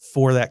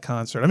for that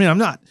concert. I'm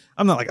not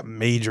like a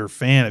major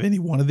fan of any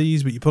one of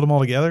these, but you put them all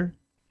together,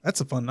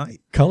 that's a fun night.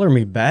 Color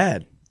Me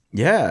Bad.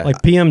 Yeah.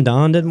 Like PM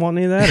Dawn didn't want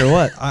any of that or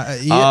what?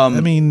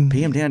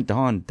 PM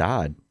Dawn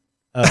died.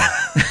 Oh.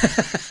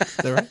 Is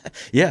that right?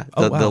 Yeah.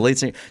 The lead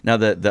singer. Now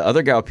the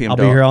other guy with PM I'll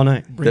Dawn. be here all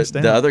night.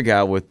 The other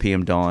guy with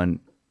PM Dawn,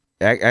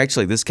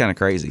 actually this is kind of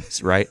crazy,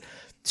 right?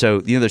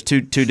 So, there's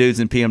two dudes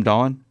in PM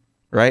Dawn,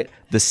 right?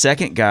 The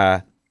second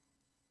guy,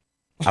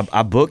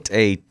 I booked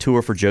a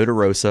tour for Joe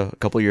DeRosa a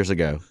couple of years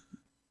ago.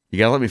 You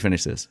got to let me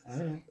finish this.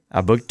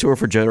 I booked a tour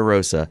for Joe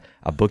DeRosa.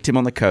 I booked him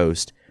on the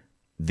coast.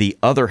 The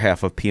other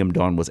half of PM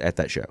Dawn was at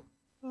that show.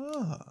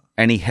 Oh.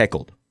 And he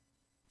heckled.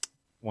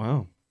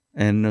 Wow.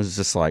 And it was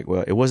just like,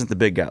 well, it wasn't the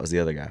big guy. It was the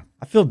other guy.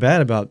 I feel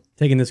bad about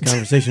taking this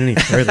conversation any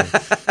further.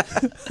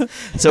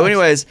 So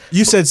anyways.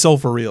 You said Soul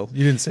for Real.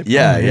 You didn't say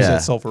You said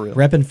Soul for Real.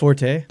 Reppin'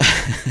 Forte.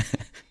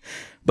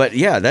 But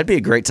yeah, that'd be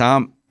a great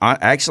time.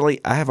 I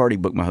have already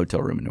booked my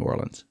hotel room in New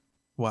Orleans.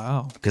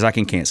 Wow. Because I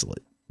can cancel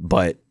it.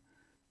 But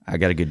I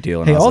got a good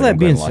deal. And hey, I was all like, that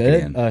being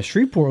said,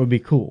 Shreveport would be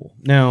cool.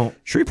 Now,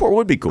 Shreveport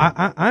would be cool.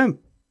 I'm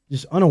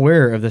just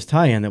unaware of this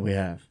tie-in that we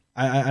have.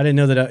 I didn't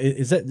know that.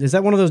 Is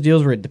that one of those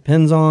deals where it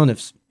depends on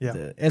if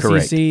the SEC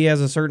Correct. has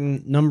a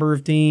certain number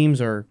of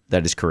teams or?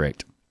 That is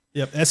correct.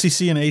 Yep.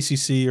 SEC and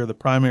ACC are the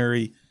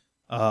primary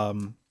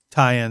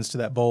tie-ins to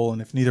that bowl,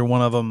 and if neither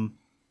one of them,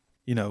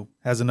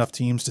 has enough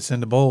teams to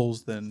send to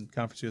bowls, then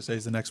Conference USA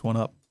is the next one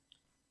up.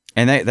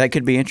 And that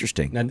could be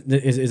interesting. Now,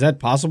 is that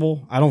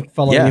possible? I don't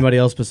follow anybody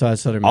else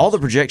besides Southern Miss. All the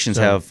projections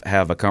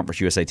have a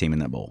Conference USA team in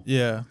that bowl.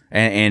 Yeah.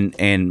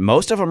 And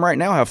most of them right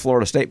now have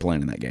Florida State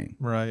playing in that game.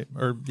 Right.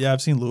 Or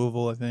I've seen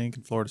Louisville, I think,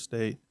 and Florida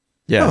State.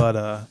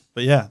 Yeah.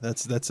 But yeah,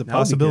 that's a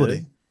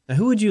possibility. Now,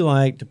 who would you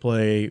like to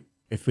play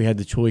if we had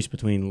the choice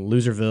between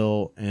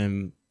Loserville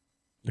and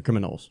the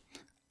Criminals?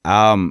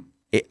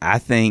 I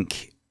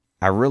think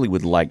I really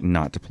would like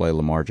not to play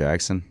Lamar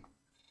Jackson.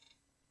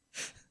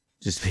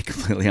 Just to be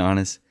completely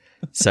honest.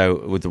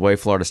 So with the way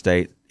Florida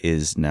State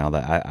is now,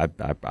 that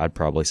I'd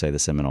probably say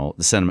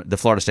the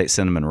Florida State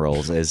cinnamon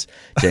rolls, as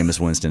Jameis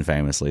Winston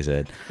famously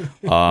said.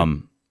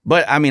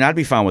 But I mean, I'd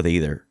be fine with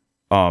either.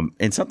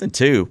 And something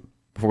too,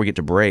 before we get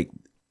to break,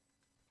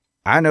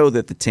 I know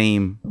that the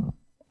team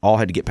all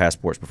had to get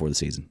passports before the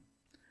season.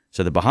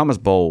 So the Bahamas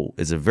Bowl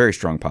is a very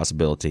strong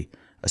possibility,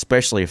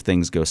 especially if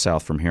things go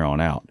south from here on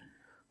out.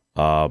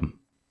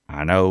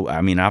 I know.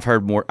 I mean, I've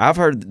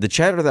heard the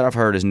chatter that I've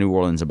heard is New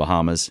Orleans and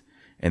Bahamas,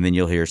 and then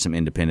you'll hear some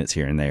independents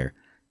here and there.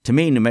 To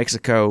me, New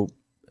Mexico,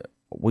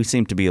 we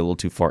seem to be a little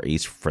too far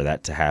east for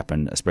that to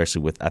happen,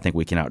 especially with, I think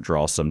we can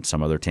outdraw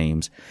some other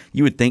teams.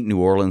 You would think New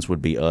Orleans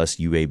would be us,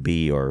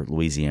 UAB, or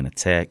Louisiana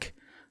Tech.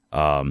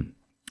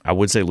 I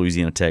would say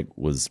Louisiana Tech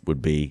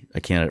would be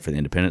a candidate for the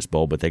Independence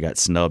Bowl, but they got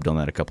snubbed on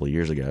that a couple of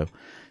years ago.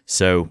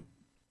 So,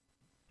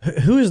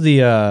 who is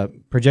the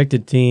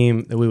projected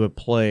team that we would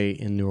play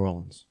in New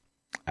Orleans?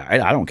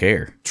 I don't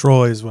care.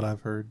 Troy is what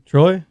I've heard.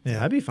 Troy? Yeah.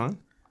 That'd be fun.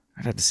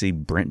 I'd have to see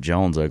Brent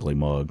Jones' ugly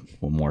mug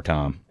one more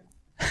time.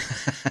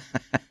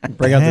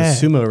 Break out the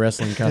sumo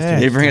wrestling costume.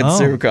 He bring out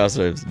the sumo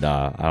costumes.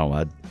 Nah, I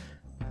don't.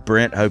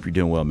 Brent, hope you're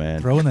doing well,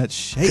 man. Throwing that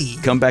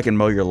shade. Come back and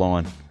mow your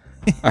lawn.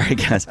 All right,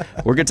 guys,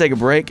 we're going to take a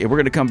break, and we're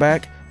going to come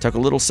back, talk a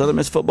little Southern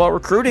Miss football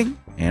recruiting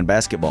and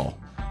basketball.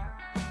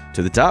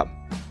 To the top.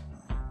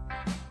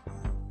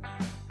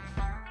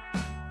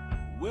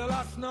 Well,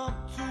 I snuck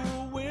to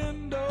a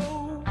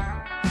window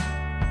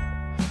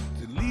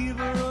to leave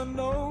her a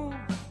note.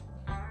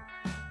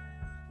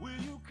 Will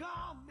you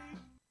call me?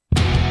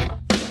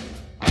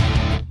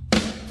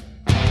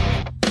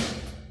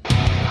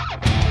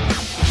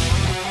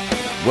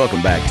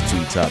 Welcome back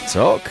to Top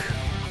Talk.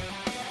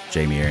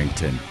 Jamie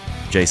Arrington,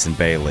 Jason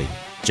Bailey,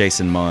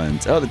 Jason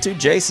Munns. Oh, the two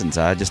Jasons.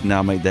 I just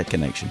now made that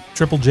connection.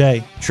 Triple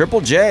J.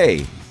 Triple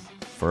J.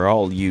 For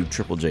all you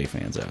Triple J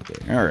fans out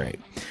there. All right.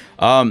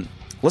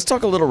 Let's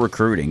talk a little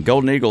recruiting.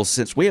 Golden Eagles,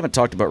 since we haven't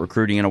talked about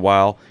recruiting in a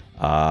while,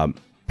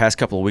 past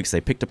couple of weeks, they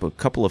picked up a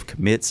couple of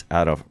commits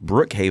out of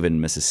Brookhaven,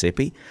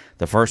 Mississippi.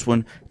 The first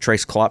one,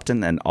 Trace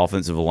Clopton, an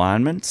offensive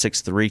lineman,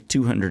 6'3",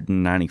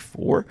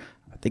 294.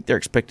 I think they're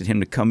expecting him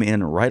to come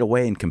in right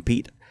away and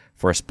compete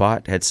for a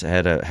spot.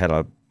 Had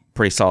a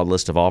pretty solid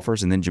list of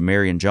offers. And then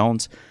Jamarian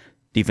Jones,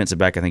 defensive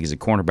back, I think he's a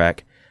cornerback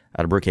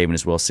out of Brookhaven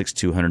as well,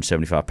 6'2",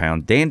 175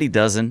 pounds. Dandy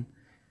Dozen,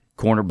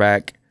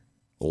 cornerback,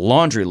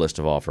 laundry list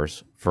of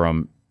offers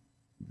from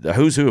the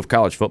who's who of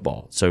college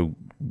football. So,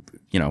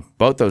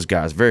 both those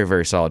guys, very,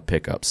 very solid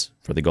pickups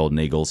for the Golden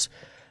Eagles.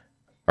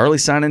 Early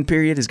sign-in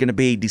period is going to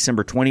be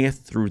December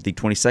 20th through the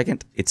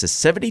 22nd. It's a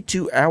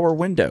 72-hour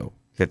window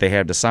that they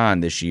have to sign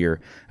this year,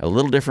 a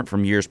little different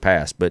from years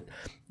past. But,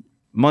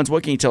 Munns,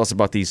 what can you tell us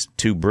about these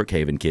two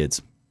Brookhaven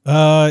kids?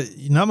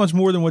 Not much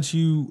more than what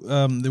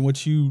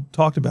you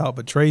talked about,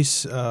 but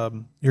Trace,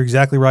 you're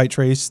exactly right.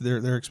 Trace,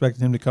 they're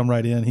expecting him to come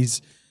right in.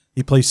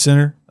 He plays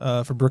center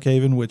for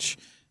Brookhaven, which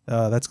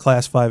that's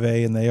Class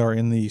 5A, and they are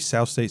in the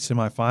South State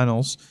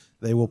semifinals.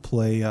 They will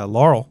play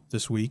Laurel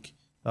this week,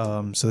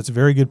 so it's a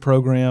very good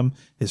program.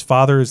 His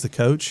father is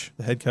the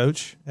head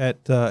coach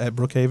at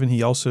Brookhaven.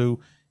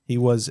 He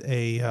was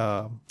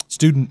a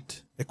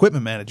student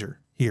equipment manager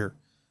here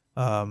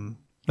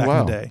back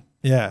in the day.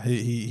 Yeah,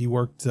 he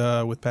worked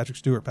with Patrick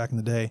Stewart back in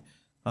the day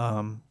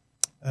on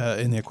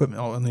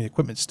the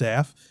equipment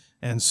staff,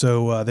 and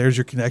so there's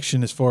your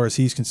connection as far as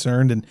he's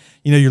concerned. And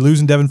you're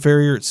losing Devin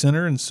Ferrier at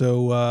center, and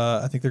so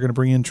I think they're going to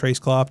bring in Trace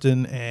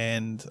Clopton,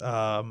 and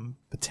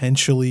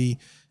potentially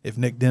if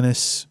Nick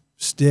Dennis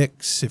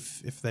sticks,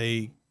 if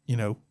they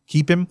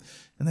keep him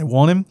and they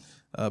want him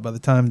by the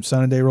time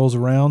signing day rolls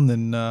around,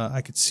 then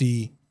I could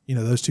see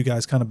those two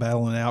guys kind of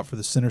battling it out for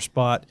the center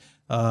spot.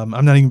 I'm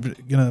not even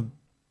going to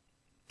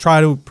try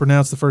to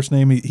pronounce the first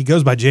name. He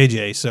goes by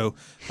JJ, so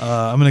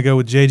I'm going to go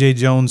with JJ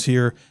Jones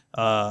here.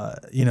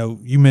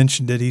 You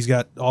mentioned it. He's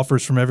got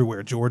offers from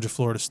everywhere: Georgia,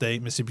 Florida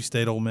State, Mississippi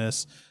State, Ole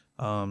Miss,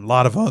 a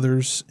lot of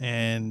others.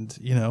 And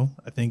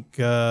I think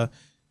the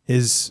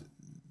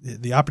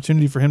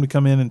opportunity for him to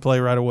come in and play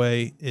right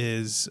away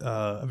is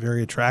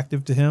very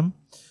attractive to him.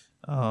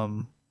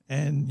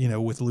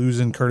 And with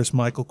losing Curtis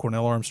Michael,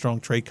 Cornell Armstrong,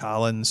 Trey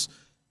Collins,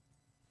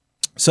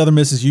 Southern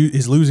Miss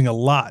is losing a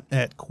lot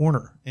at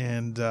corner,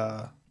 and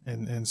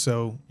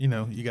so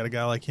you got a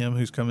guy like him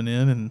who's coming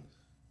in and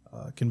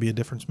can be a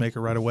difference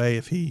maker right away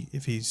if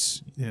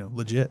he's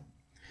legit.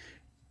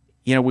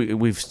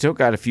 We've still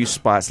got a few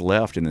spots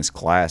left in this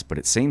class, but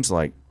it seems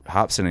like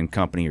Hobson and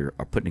company are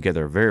putting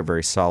together a very,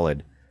 very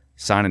solid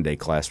signing day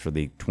class for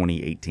the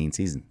 2018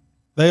 season.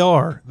 They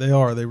are.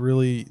 They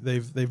really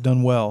they've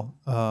done well.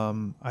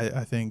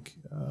 I think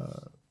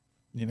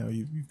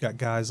you've got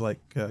guys like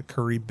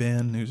Curry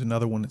Ben, who's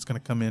another one that's going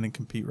to come in and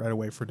compete right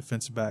away for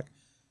defensive back.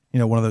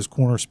 One of those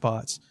corner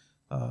spots.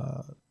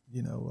 The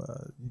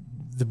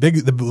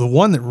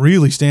one that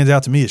really stands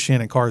out to me is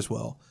Shannon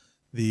Carswell,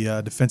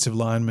 the defensive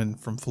lineman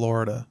from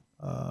Florida,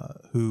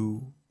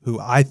 who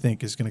I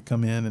think is going to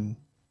come in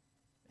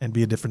and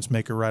be a difference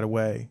maker right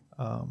away.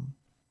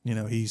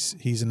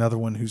 He's another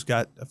one who's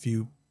got a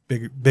few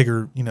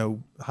bigger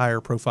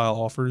higher profile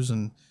offers,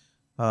 and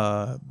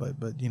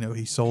but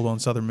he sold on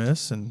Southern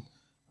Miss, and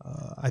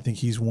I think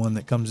he's one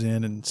that comes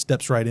in and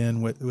steps right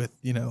in with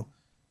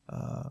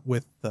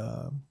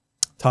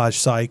Taj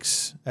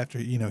Sykes after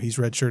he's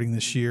redshirting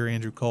this year.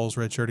 Andrew Cole's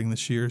redshirting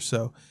this year,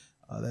 so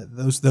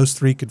those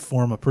three could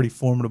form a pretty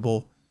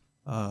formidable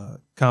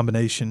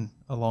combination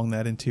along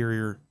that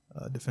interior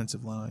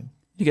defensive line.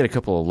 You get a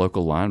couple of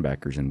local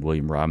linebackers in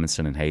William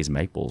Robinson and Hayes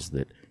Maples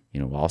that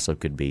also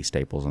could be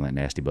staples on that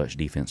Nasty Butch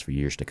defense for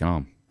years to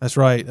come. That's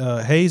right.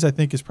 Hayes, I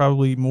think, is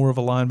probably more of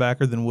a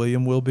linebacker than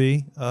William will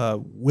be.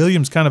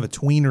 William's kind of a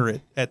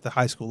tweener at the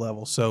high school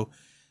level, so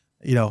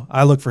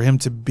I look for him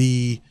to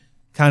be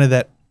kind of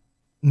that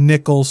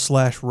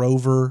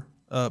nickel/rover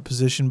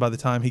position by the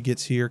time he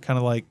gets here, kind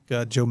of like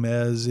Joe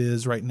Mez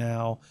is right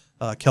now.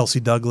 Kelsey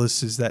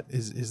Douglas is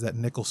that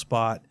nickel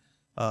spot.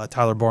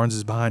 Tyler Barnes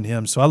is behind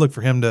him, so I look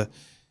for him to,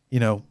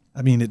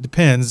 it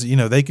depends.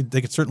 They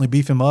could certainly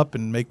beef him up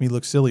and make me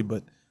look silly,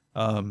 but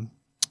I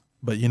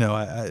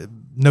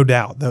no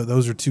doubt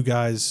those are two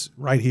guys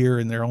right here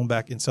in their own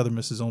in Southern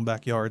Miss's own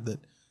backyard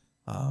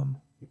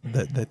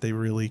that they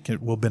really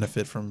will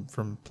benefit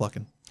from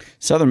plucking.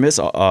 Southern Miss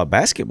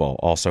basketball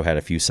also had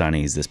a few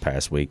signees this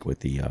past week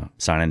with the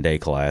signing day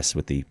class,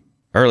 with the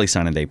early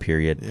signing day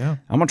period. Yeah,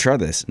 I'm gonna try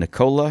this.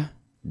 Nikola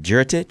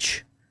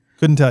Juritic.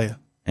 Couldn't tell you.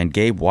 And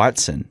Gabe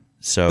Watson.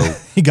 So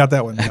he got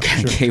that one. I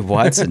got Gabe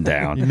Watson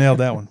down. You nailed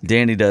that one.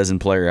 Danny Dozen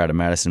player out of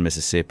Madison,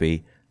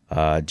 Mississippi.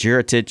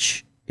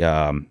 Juritic,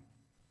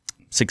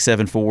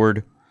 6'7"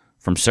 forward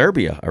from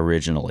Serbia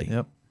originally.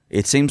 Yep.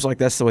 It seems like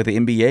that's the way the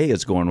NBA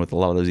is going with a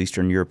lot of those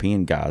Eastern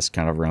European guys,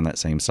 kind of around that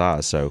same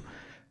size. So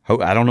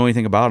I don't know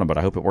anything about him, but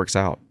I hope it works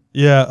out.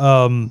 Yeah.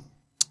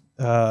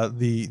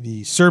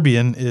 The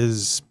Serbian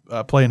is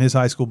playing his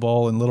high school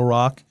ball in Little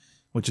Rock,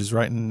 which is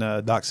right in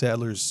Doc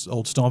Sadler's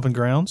old stomping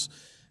grounds,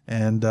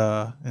 and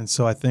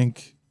so I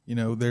think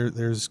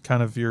there's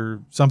kind of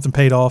something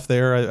paid off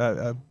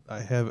there.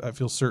 I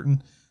feel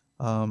certain,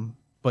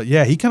 but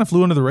yeah, he kind of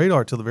flew under the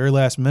radar till the very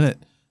last minute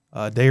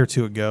a day or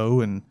two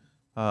ago, and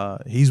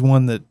he's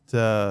one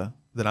that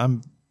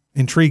I'm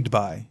intrigued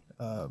by.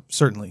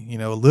 Certainly,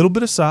 a little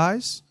bit of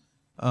size,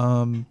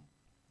 and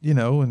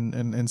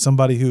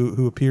somebody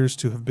who appears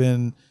to have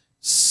been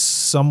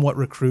somewhat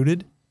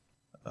recruited,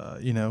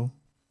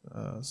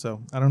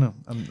 so I don't know.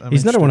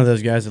 He's another one of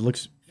those guys that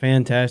looks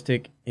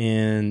fantastic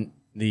in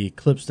the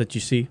clips that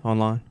you see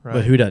online,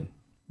 but who doesn't?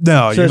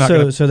 No, you're not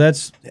gonna... So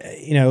that's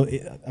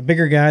a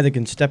bigger guy that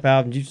can step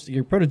out and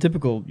you're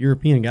prototypical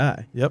European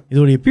guy. Yep, is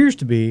what he appears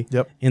to be.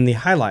 Yep. In the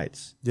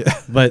highlights. Yeah,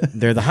 but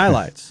they're the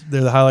highlights.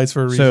 They're the highlights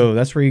for a reason. So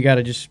that's where you got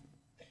to just,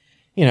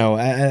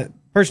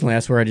 personally,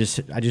 that's where I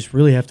just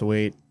really have to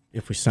wait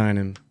if we sign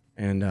him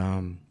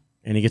and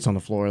he gets on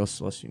the floor.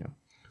 Let's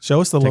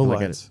show us the take a low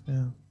look at lights. it.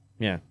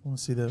 Yeah. I want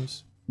to see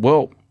those.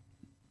 Well,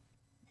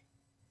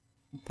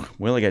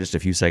 we only got just a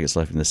few seconds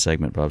left in this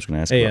segment, but I was going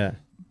to ask. Hey,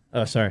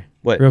 sorry.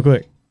 What? Real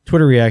quick.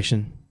 Twitter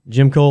reaction.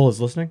 Jim Cole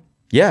is listening.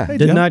 Yeah. Hey,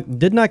 did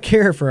not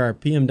care for our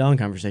PM Dawn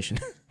conversation.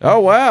 Oh,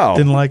 wow.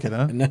 Didn't like it,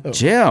 huh? No.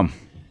 Jim.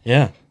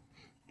 Yeah.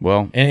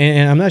 Well.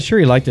 And I'm not sure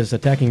he liked us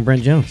attacking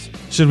Brent Jones.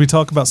 Should we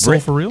talk about Soul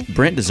for real?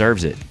 Brent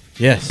deserves it.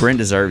 Yes. Brent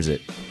deserves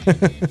it.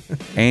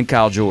 And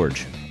Kyle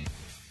George.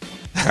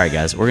 All right,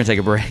 guys, we're going to take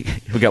a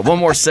break. We got one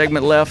more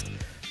segment left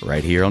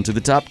right here on To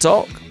the Top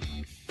Talk.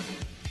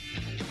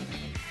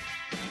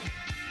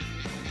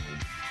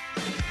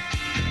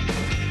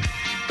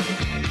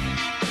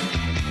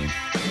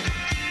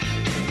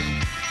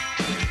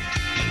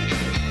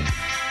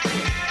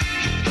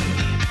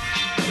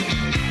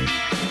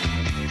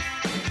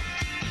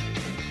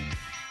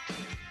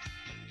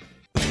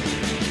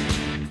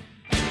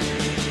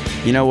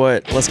 You know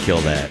what? Let's kill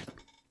that.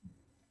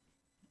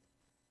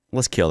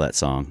 Let's kill that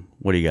song.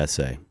 What do you guys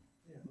say?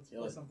 Yeah, let's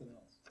kill something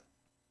else.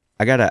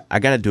 I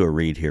gotta do a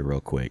read here real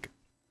quick.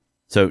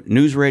 So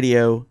News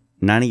Radio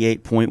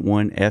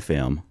 98.1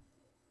 FM.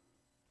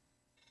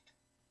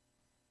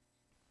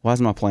 Why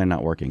is my plan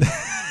not working? There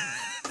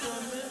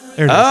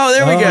we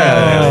go.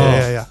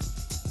 Yeah.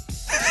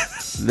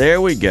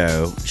 There we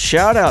go.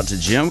 Shout out to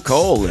Jim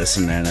Cole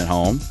listening at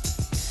home.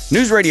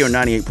 News Radio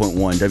 98.1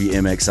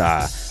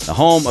 WMXI, the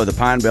home of the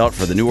Pine Belt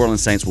for the New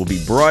Orleans Saints, will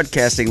be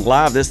broadcasting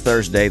live this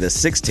Thursday, the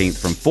 16th,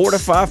 from 4 to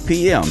 5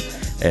 p.m.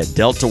 at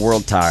Delta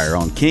World Tire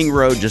on King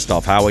Road, just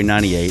off Highway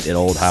 98 at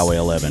Old Highway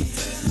 11.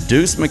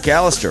 Deuce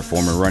McAllister,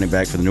 former running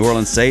back for the New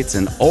Orleans Saints,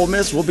 and Ole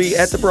Miss will be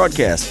at the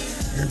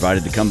broadcast. You're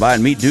invited to come by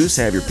and meet Deuce,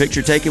 have your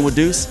picture taken with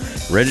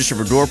Deuce, register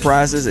for door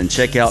prizes, and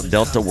check out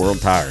Delta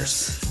World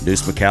Tires.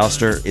 Deuce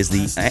McAllister is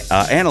the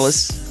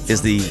analyst,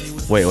 is the...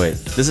 Wait.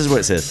 This is what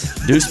it says.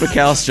 Deuce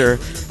McAllister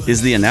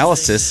is the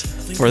analysis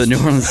for the New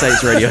Orleans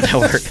Saints Radio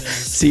Network.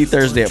 See you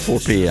Thursday at 4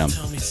 p.m.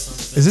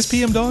 Is this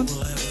PM Dawn?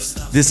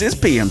 This is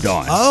PM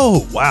Dawn.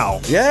 Oh, wow.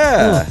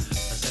 Yeah.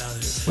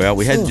 Well,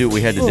 we had to do what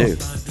we had to do.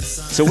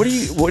 So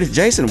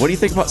Jason, what do you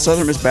think about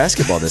Southern Miss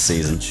basketball this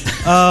season?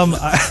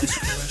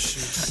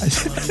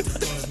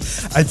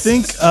 I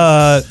think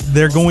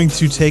they're going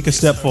to take a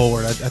step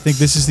forward. I think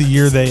this is the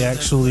year they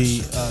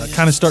actually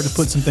kind of start to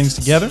put some things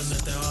together.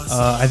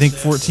 I think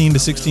 14 to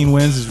 16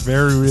 wins is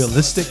very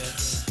realistic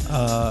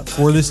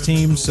for this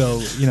team.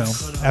 So, you know,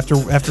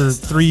 after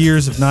 3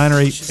 years of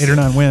 8 or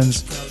 9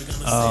 wins,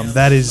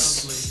 that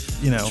is,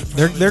 you know,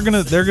 they're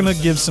gonna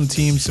give some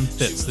teams some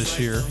fits this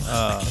year,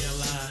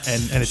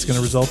 and it's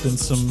gonna result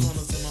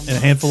in a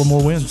handful of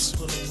more wins.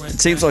 It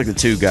seems like the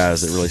two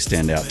guys that really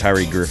stand out,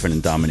 Tyree Griffin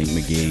and Dominique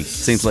McGee,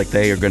 seems like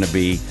they are going to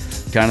be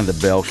kind of the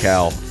bell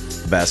cow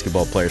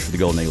basketball players for the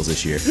Golden Eagles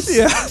this year.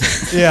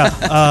 Yeah.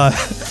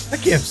 I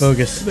can't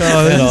focus.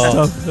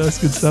 No, that's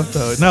good stuff,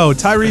 though. No,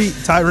 Tyree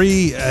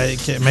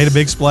made a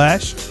big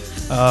splash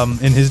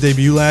in his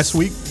debut last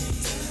week.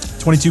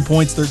 22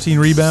 points, 13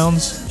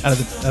 rebounds out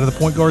of the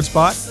point guard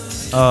spot.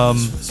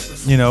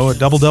 You know, a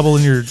double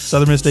in your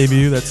Southern Miss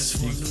debut.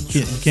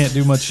 You can't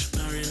do much.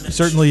 You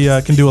certainly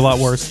can do a lot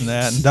worse than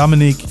that. And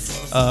Dominique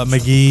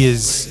McGee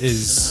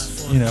is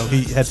you know,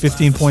 he had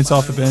 15 points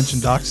off the bench,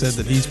 and Doc said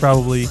that he's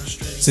probably,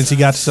 since he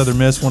got to Southern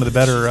Miss, one of the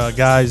better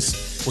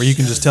guys where you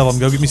can just tell him,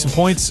 go get me some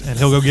points, and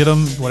he'll go get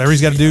them. Whatever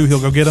he's got to do, he'll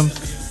go get them.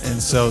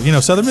 And so, you know,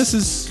 Southern Miss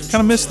has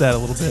kind of missed that a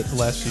little bit the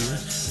last few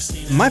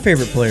years. My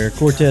favorite player,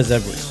 Cortez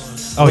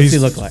Edwards. Oh, What's he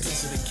look like?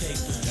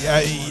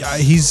 Yeah,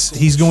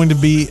 he's going to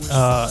be,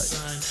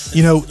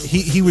 you know,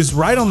 he was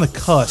right on the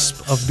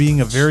cusp of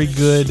being a very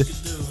good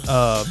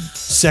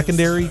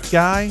secondary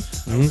guy,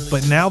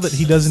 but now that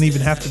he doesn't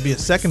even have to be a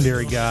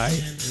secondary guy,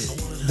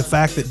 the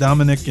fact that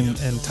Dominic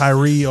and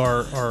Tyree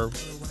are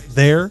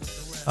there,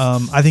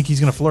 I think he's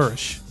going to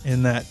flourish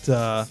in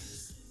that.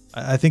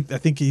 I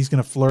think he's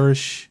going to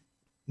flourish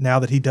now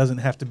that he doesn't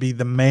have to be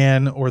the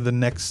man or the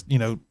next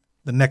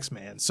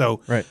man.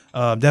 So right.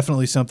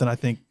 Definitely something I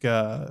think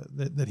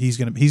that he's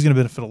going to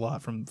benefit a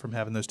lot from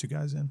having those two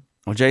guys in.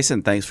 Well,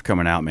 Jason, thanks for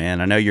coming out,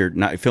 man. I know you're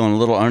not feeling a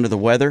little under the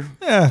weather.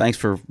 Yeah. Thanks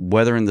for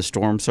weathering the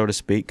storm, so to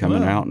speak,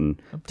 coming out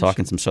and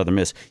talking some Southern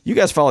Miss. You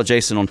guys follow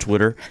Jason on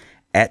Twitter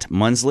at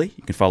Munsley.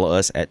 You can follow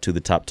us at To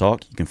The Top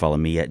Talk. You can follow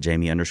me at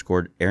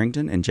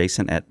Jamie_Arrington and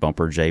Jason at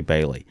Bumper J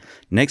Bailey.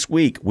 Next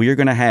week, we are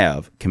going to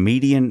have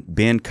comedian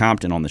Ben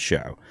Compton on the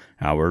show.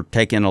 We're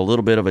taking a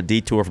little bit of a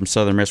detour from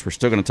Southern Miss. We're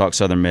still going to talk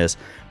Southern Miss,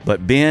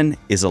 but Ben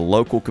is a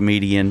local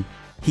comedian.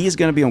 He is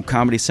going to be on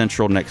Comedy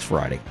Central next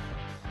Friday.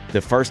 The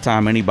first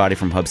time anybody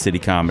from Hub City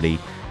Comedy,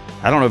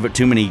 I don't know if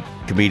too many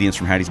comedians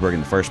from Hattiesburg in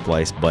the first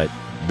place, but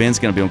Ben's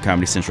going to be on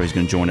Comedy Central. He's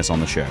going to join us on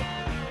the show.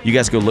 You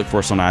guys go look for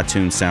us on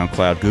iTunes,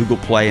 SoundCloud, Google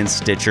Play, and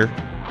Stitcher.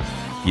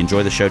 If you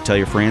enjoy the show, tell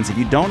your friends. If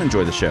you don't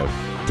enjoy the show,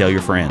 tell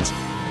your friends.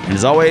 And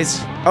as always,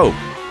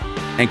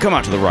 and come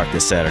out to the Rock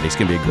this Saturday. It's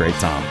going to be a great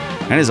time.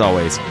 And as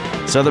always,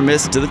 Southern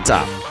Miss to the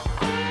top.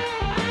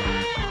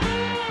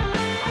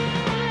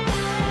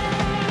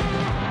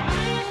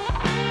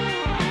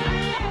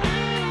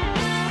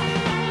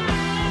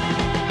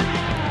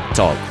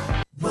 Talk.